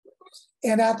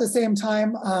 And at the same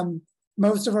time,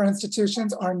 most of our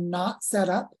institutions are not set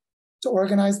up to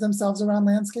organize themselves around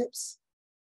landscapes.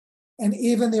 And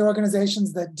even the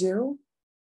organizations that do,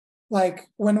 like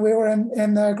when we were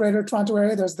in the Greater Toronto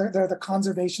area, there are the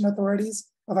conservation authorities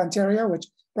of Ontario, which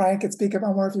Brian could speak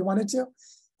about more if he wanted to.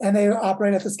 And they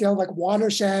operate at the scale of like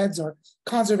watersheds or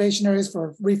conservation areas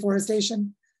for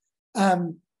reforestation,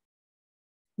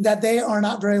 that they are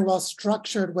not very well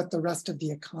structured with the rest of the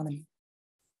economy.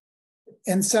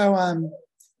 And so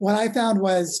what I found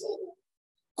was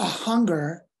a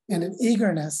hunger and an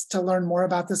eagerness to learn more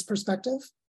about this perspective,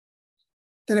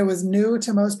 that it was new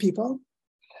to most people,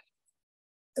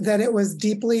 that it was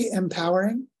deeply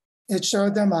empowering. It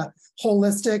showed them a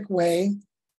holistic way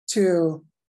to,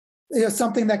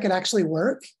 something that could actually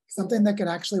work, and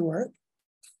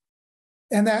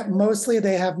that mostly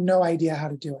they have no idea how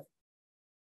to do it.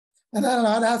 And I don't know,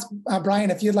 I'd ask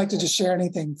Brian if you'd like to just share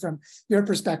anything from your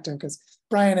perspective, because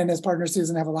Brian and his partner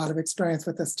Susan have a lot of experience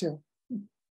with this too.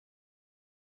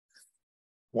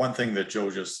 One thing that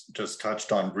Joe just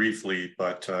touched on briefly,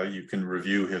 but you can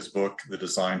review his book, The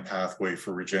Design Pathway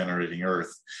for Regenerating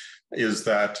Earth, is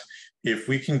that if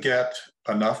we can get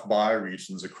enough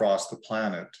bioregions across the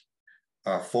planet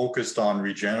focused on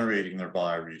regenerating their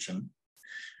bioregion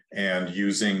and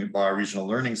using bioregional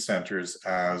learning centers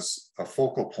as a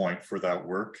focal point for that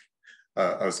work,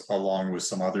 along with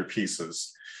some other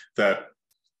pieces, that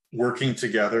working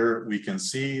together, we can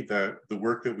see that the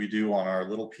work that we do on our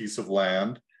little piece of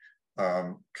land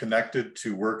connected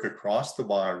to work across the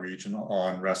bioregion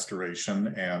on restoration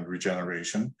and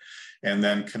regeneration, and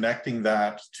then connecting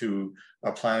that to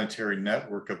a planetary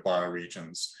network of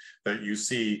bioregions, that you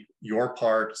see your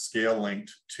part scale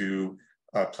linked to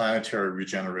planetary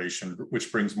regeneration,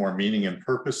 which brings more meaning and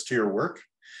purpose to your work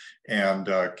and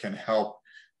can help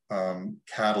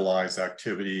catalyze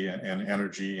activity and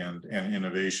energy and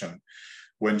innovation.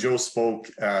 When Joe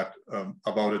spoke at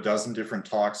about a dozen different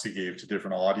talks he gave to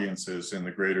different audiences in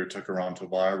the greater Toronto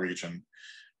bioregion,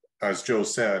 as Joe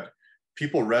said,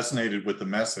 people resonated with the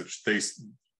message.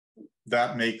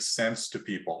 That makes sense to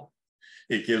people.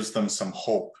 It gives them some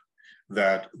hope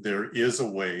that there is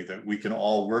a way that we can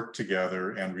all work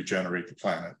together and regenerate the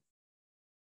planet.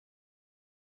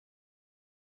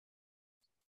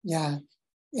 Yeah,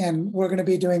 and we're going to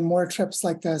be doing more trips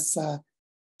like this.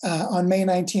 On May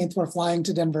 19th, we're flying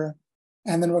to Denver,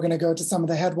 and then we're going to go to some of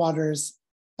the headwaters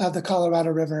of the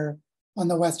Colorado River on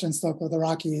the western slope of the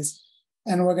Rockies.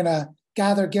 And we're going to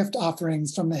gather gift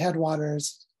offerings from the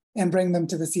headwaters and bring them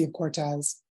to the Sea of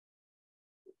Cortez.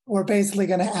 We're basically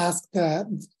going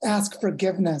to ask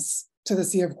forgiveness to the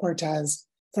Sea of Cortez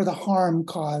for the harm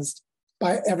caused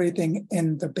by everything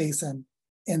in the basin,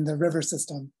 in the river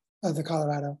system of the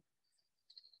Colorado.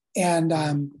 And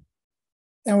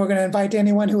we're going to invite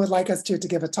anyone who would like us to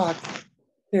give a talk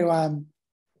to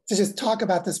just talk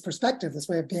about this perspective, this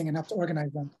way of being, and help to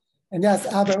organize them. And yes,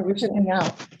 Albert, we should hang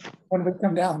out when we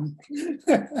come down.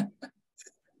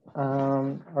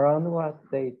 Around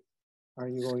what date are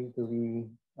you going to be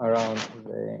around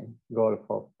the Gulf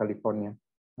of California?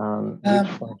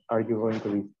 Which point are you going to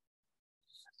be?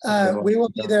 We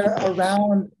will be there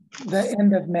around the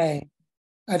end of May.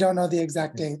 I don't know the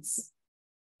exact dates.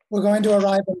 We're going to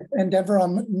arrive in Denver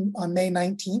on May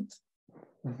 19th.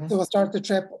 So we'll start the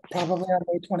trip probably on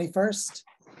May 21st.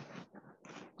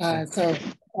 So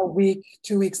a week,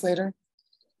 2 weeks later,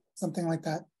 something like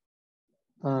that.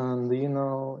 Do you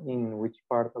know in which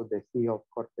part of the Sea of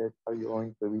Cortez are you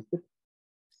going to visit?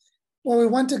 Well, we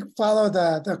want to follow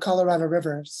the Colorado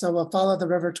River. So we'll follow the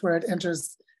river to where it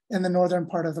enters in the northern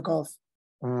part of the Gulf.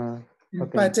 Okay.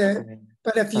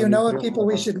 But if you know of people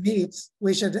we should meet,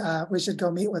 we should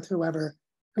go meet with whoever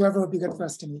would be good for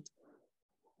us to meet.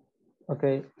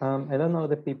 Okay, I don't know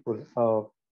the people of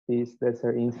this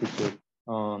Desert Institute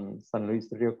on San Luis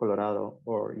Rio Colorado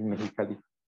or in Mexicali,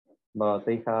 but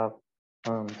they have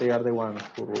they are the ones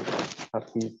who have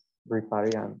this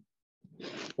riparian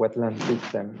wetland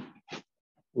system,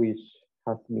 which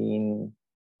has been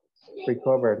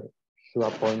recovered to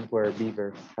a point where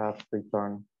beavers have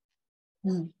returned.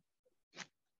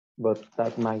 But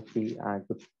that might be a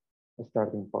good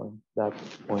starting point, that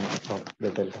point of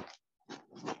the delta.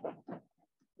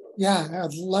 Yeah,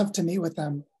 I'd love to meet with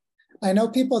them. I know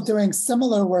people doing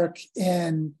similar work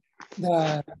in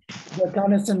the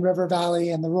Gunnison River Valley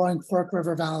and the Roaring Fork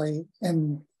River Valley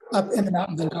and up in the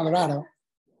mountains in Colorado.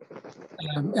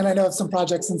 And I know of some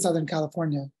projects in Southern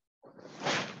California.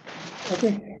 I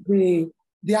think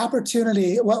the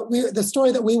opportunity, the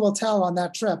story that we will tell on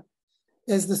that trip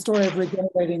is the story of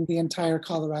regenerating the entire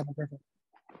Colorado River.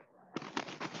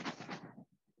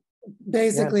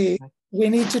 Basically, we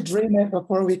need to dream it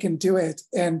before we can do it,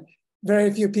 and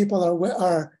very few people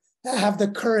have the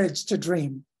courage to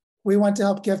dream. We want to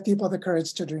help give people the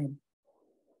courage to dream.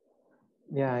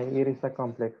 Yeah, it is a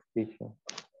complex issue.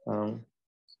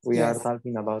 We are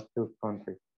talking about 2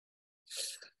 countries.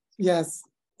 Yes,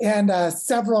 and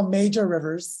several major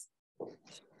rivers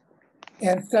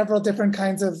and several different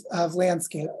kinds of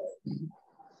landscape.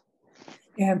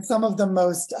 And some of the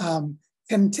most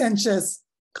contentious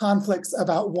conflicts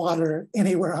about water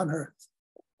anywhere on Earth.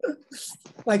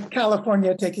 Like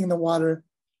California taking the water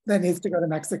that needs to go to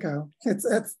Mexico. It's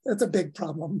a big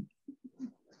problem.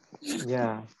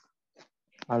 Yeah,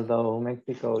 although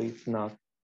Mexico is not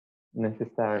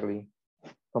necessarily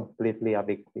completely a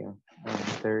victim.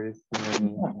 There is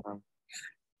many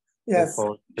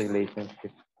default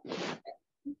relationships.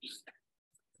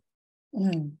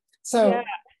 So yeah,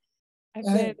 I've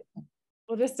been,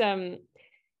 well, just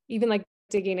even like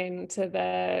digging into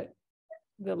the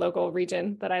local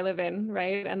region that I live in,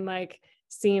 right? And like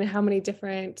seeing how many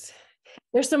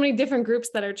there's so many different groups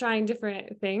that are trying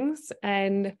different things,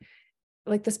 and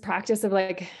like this practice of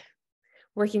like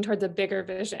working towards a bigger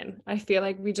vision. I feel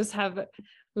like we just have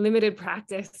limited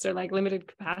practice or like limited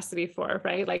capacity for,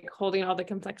 right? Like holding all the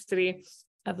complexity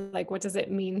of like, what does it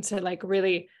mean to like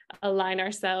really align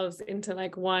ourselves into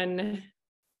like one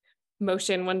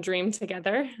motion, one dream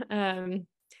together.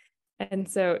 And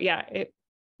so, yeah,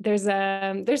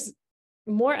 there's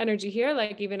more energy here.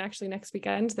 Like even actually next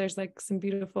weekend, there's like some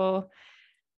beautiful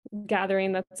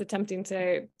gathering that's attempting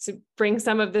to bring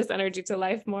some of this energy to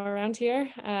life more around here.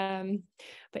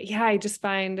 But yeah, I just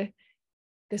find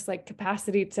this like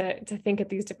capacity to think at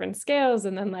these different scales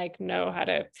and then like know how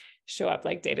to show up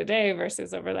like day to day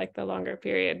versus over like the longer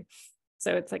period.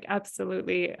 So it's like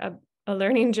absolutely a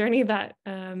learning journey that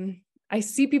I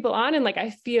see people on, and like I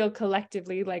feel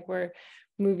collectively like we're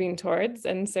moving towards.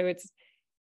 And so it's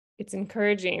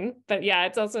encouraging, but yeah,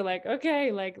 it's also like,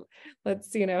 okay, like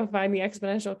let's, find the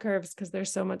exponential curves, because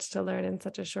there's so much to learn in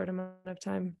such a short amount of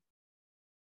time.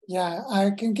 Yeah,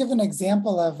 I can give an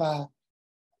example of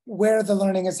where the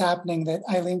learning is happening that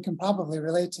Eileen can probably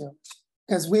relate to,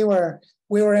 because we were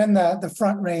in the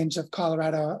Front Range of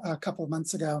Colorado a couple of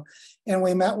months ago, and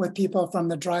we met with people from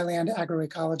the Dryland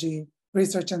Agroecology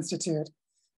Research Institute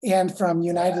and from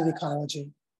United Ecology,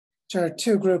 which are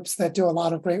 2 groups that do a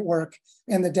lot of great work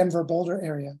in the Denver Boulder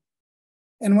area.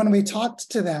 And when we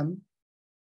talked to them,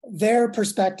 their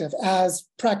perspective as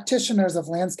practitioners of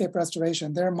landscape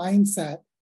restoration, their mindset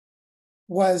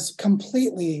was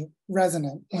completely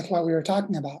resonant with what we were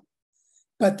talking about.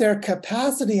 But their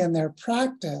capacity and their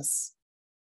practice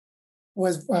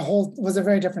was a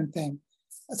very different thing.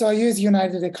 So I use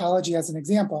United Ecology as an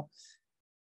example.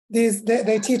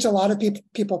 They teach a lot of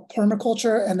people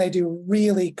permaculture, and they do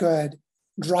really good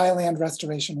dryland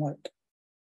restoration work,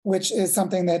 which is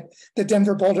something that the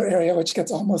Denver Boulder area, which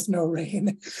gets almost no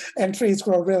rain and trees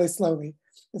grow really slowly,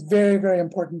 is very, very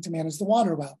important to manage the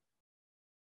water well.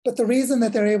 But the reason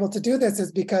that they're able to do this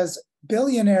is because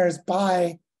billionaires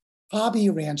buy hobby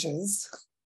ranches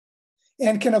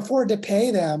and can afford to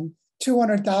pay them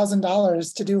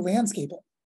 $200,000 to do landscaping.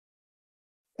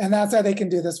 And that's how they can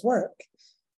do this work.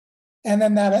 And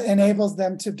then that enables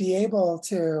them to be able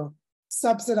to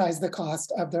subsidize the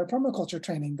cost of their permaculture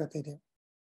training that they do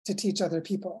to teach other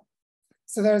people.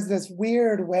 So there's this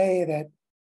weird way that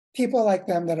people like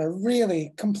them that are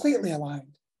really completely aligned.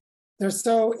 They're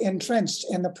so entrenched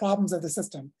in the problems of the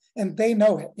system, and they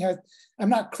know it. You know, I'm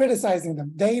not criticizing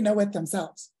them. They know it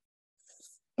themselves.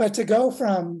 But to go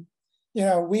from, you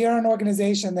know, we are an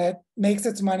organization that makes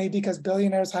its money because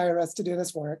billionaires hire us to do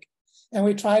this work, and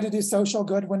we try to do social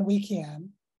good when we can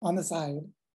on the side.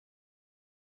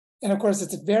 And of course,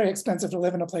 it's very expensive to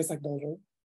live in a place like Boulder.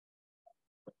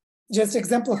 Just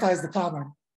exemplifies the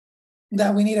problem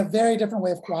that we need a very different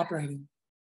way of cooperating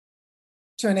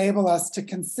to enable us to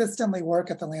consistently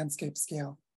work at the landscape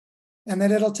scale, and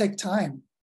that it'll take time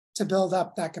to build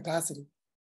up that capacity.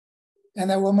 And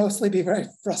that we'll mostly be very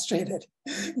frustrated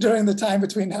during the time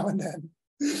between now and then.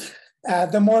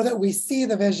 The more that we see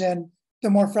the vision, the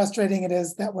more frustrating it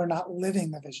is that we're not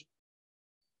living the vision.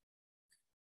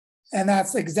 And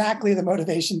that's exactly the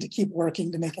motivation to keep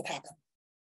working to make it happen.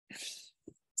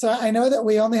 So I know that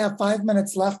we only have 5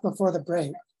 minutes left before the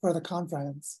break for the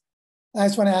conference. I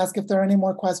just want to ask if there are any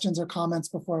more questions or comments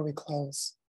before we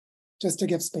close, just to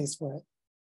give space for it.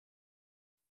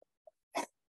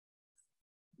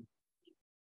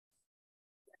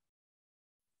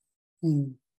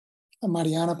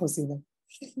 Mariana posible.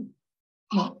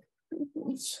 No.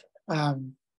 I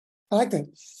like that.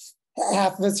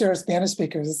 Half of us here are Spanish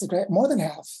speakers. This is great. More than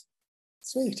half.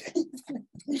 Sweet.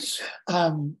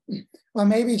 Well,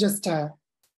 maybe just to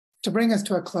bring us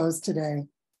to a close today,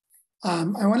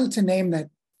 I wanted to name that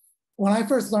when I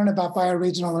first learned about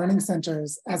bioregional learning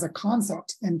centers as a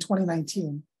concept in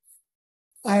 2019,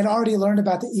 I had already learned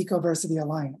about the Ecoversity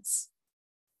Alliance.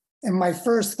 And my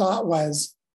first thought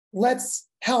was, let's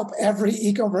help every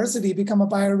ecoversity become a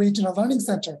bioregional learning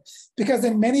center, because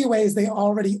in many ways they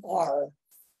already are.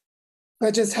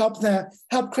 But just help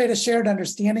create a shared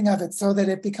understanding of it so that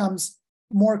it becomes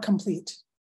more complete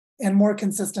and more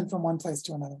consistent from one place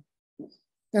to another.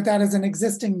 That is an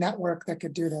existing network that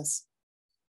could do this.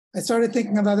 I started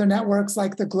thinking of other networks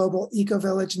like the Global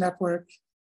Eco-Village Network,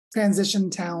 Transition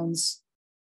Towns,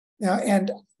 you know,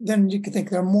 and then you could think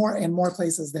there are more and more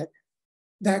places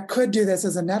that could do this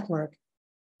as a network.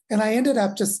 And I ended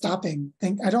up just stopping.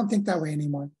 I don't think that way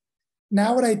anymore.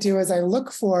 Now what I do is I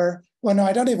look for, well, no,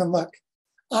 I don't even look.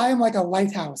 I'm like a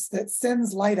lighthouse that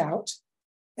sends light out,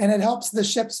 and it helps the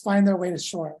ships find their way to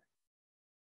shore.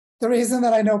 The reason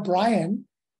that I know Brian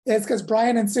is because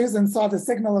Brian and Susan saw the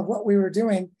signal of what we were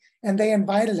doing, and they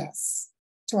invited us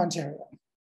to Ontario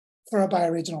for a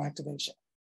bioregional activation.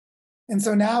 And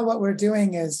so now what we're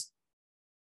doing is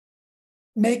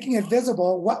making it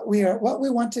visible what we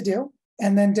want to do,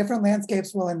 and then different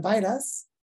landscapes will invite us.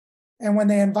 And when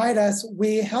they invite us,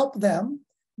 we help them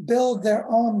build their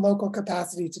own local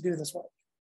capacity to do this work.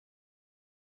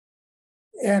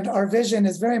 And our vision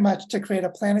is very much to create a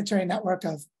planetary network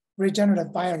of regenerative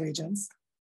bioregions,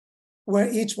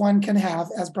 where each one can have,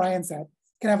 as Brian said,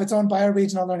 can have its own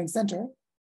bioregional learning center.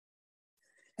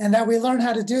 And that we learn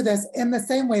how to do this in the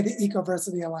same way the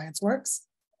Ecoversity Alliance works,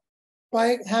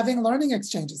 by having learning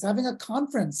exchanges, having a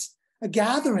conference, a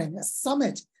gathering, a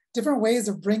summit, different ways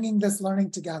of bringing this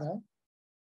learning together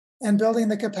and building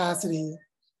the capacity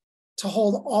to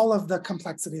hold all of the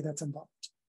complexity that's involved,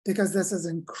 because this is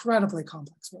incredibly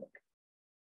complex work.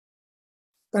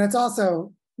 But it's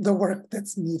also the work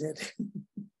that's needed.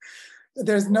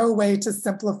 There's no way to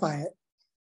simplify it.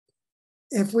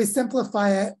 If we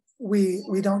simplify it, we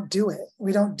don't do it.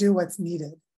 We don't do what's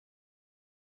needed.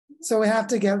 So we have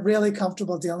to get really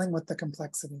comfortable dealing with the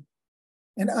complexity.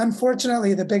 And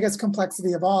unfortunately, the biggest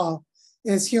complexity of all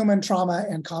is human trauma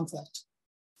and conflict.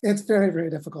 It's very,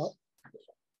 very difficult.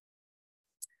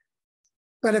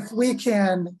 But if we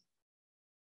can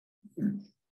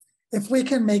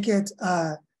make it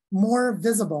more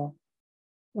visible,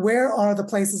 where are the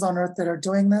places on Earth that are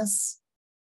doing this?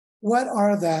 What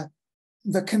are the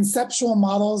conceptual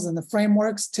models and the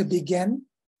frameworks to begin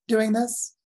doing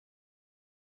this?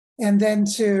 And then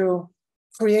to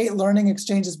create learning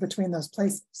exchanges between those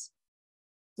places.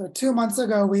 So 2 months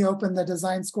ago, we opened the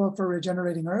Design School for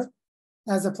Regenerating Earth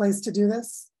as a place to do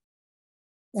this.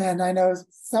 And I know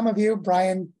some of you,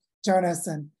 Brian, Jonas,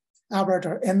 and Albert,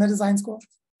 are in the Design School.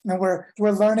 And we're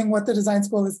learning what the Design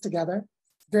School is together.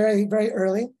 Very, very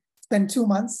early. It's been 2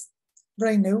 months,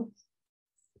 very new.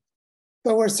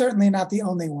 But we're certainly not the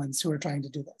only ones who are trying to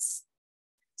do this.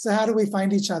 So how do we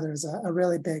find each other is a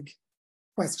really big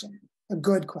question, a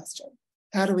good question.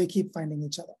 How do we keep finding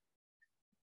each other?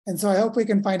 And so I hope we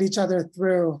can find each other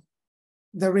through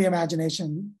the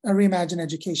Reimagine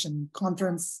Education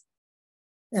Conference,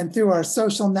 and through our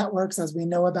social networks as we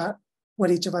know about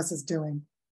what each of us is doing,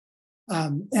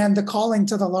 and the calling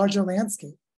to the larger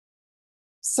landscape,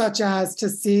 such as to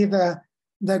see the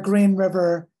Green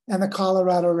River and the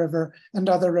Colorado River and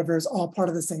other rivers all part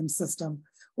of the same system,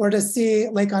 or to see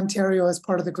Lake Ontario as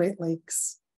part of the Great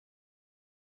Lakes,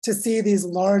 to see these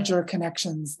larger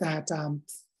connections that are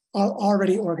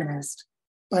already organized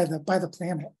by the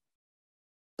planet,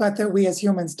 but that we as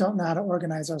humans don't know how to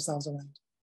organize ourselves around.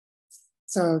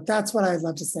 So that's what I'd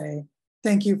love to say.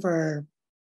 Thank you for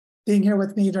being here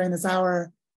with me during this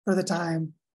hour, for the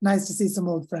time. Nice to see some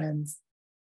old friends,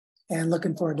 and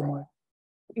looking forward to more.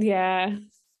 Yeah.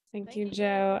 Thank you,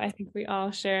 Joe. I think we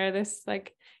all share this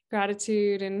like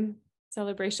gratitude and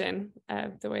celebration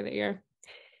of the way that you're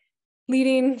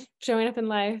leading, showing up in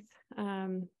life.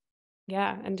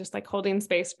 Yeah, and just like holding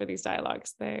space for these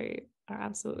dialogues. They are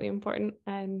absolutely important.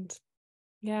 And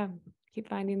yeah, keep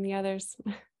finding the others.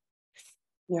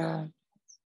 Yeah.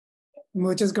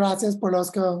 Muchas gracias por los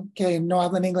que no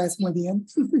hablan inglés muy bien.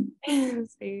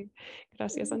 Sí.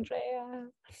 Gracias, Andrea.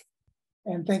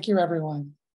 And thank you,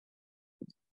 everyone.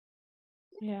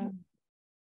 Yeah.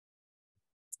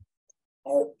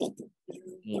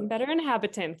 Being better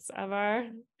inhabitants of our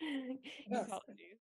ecology.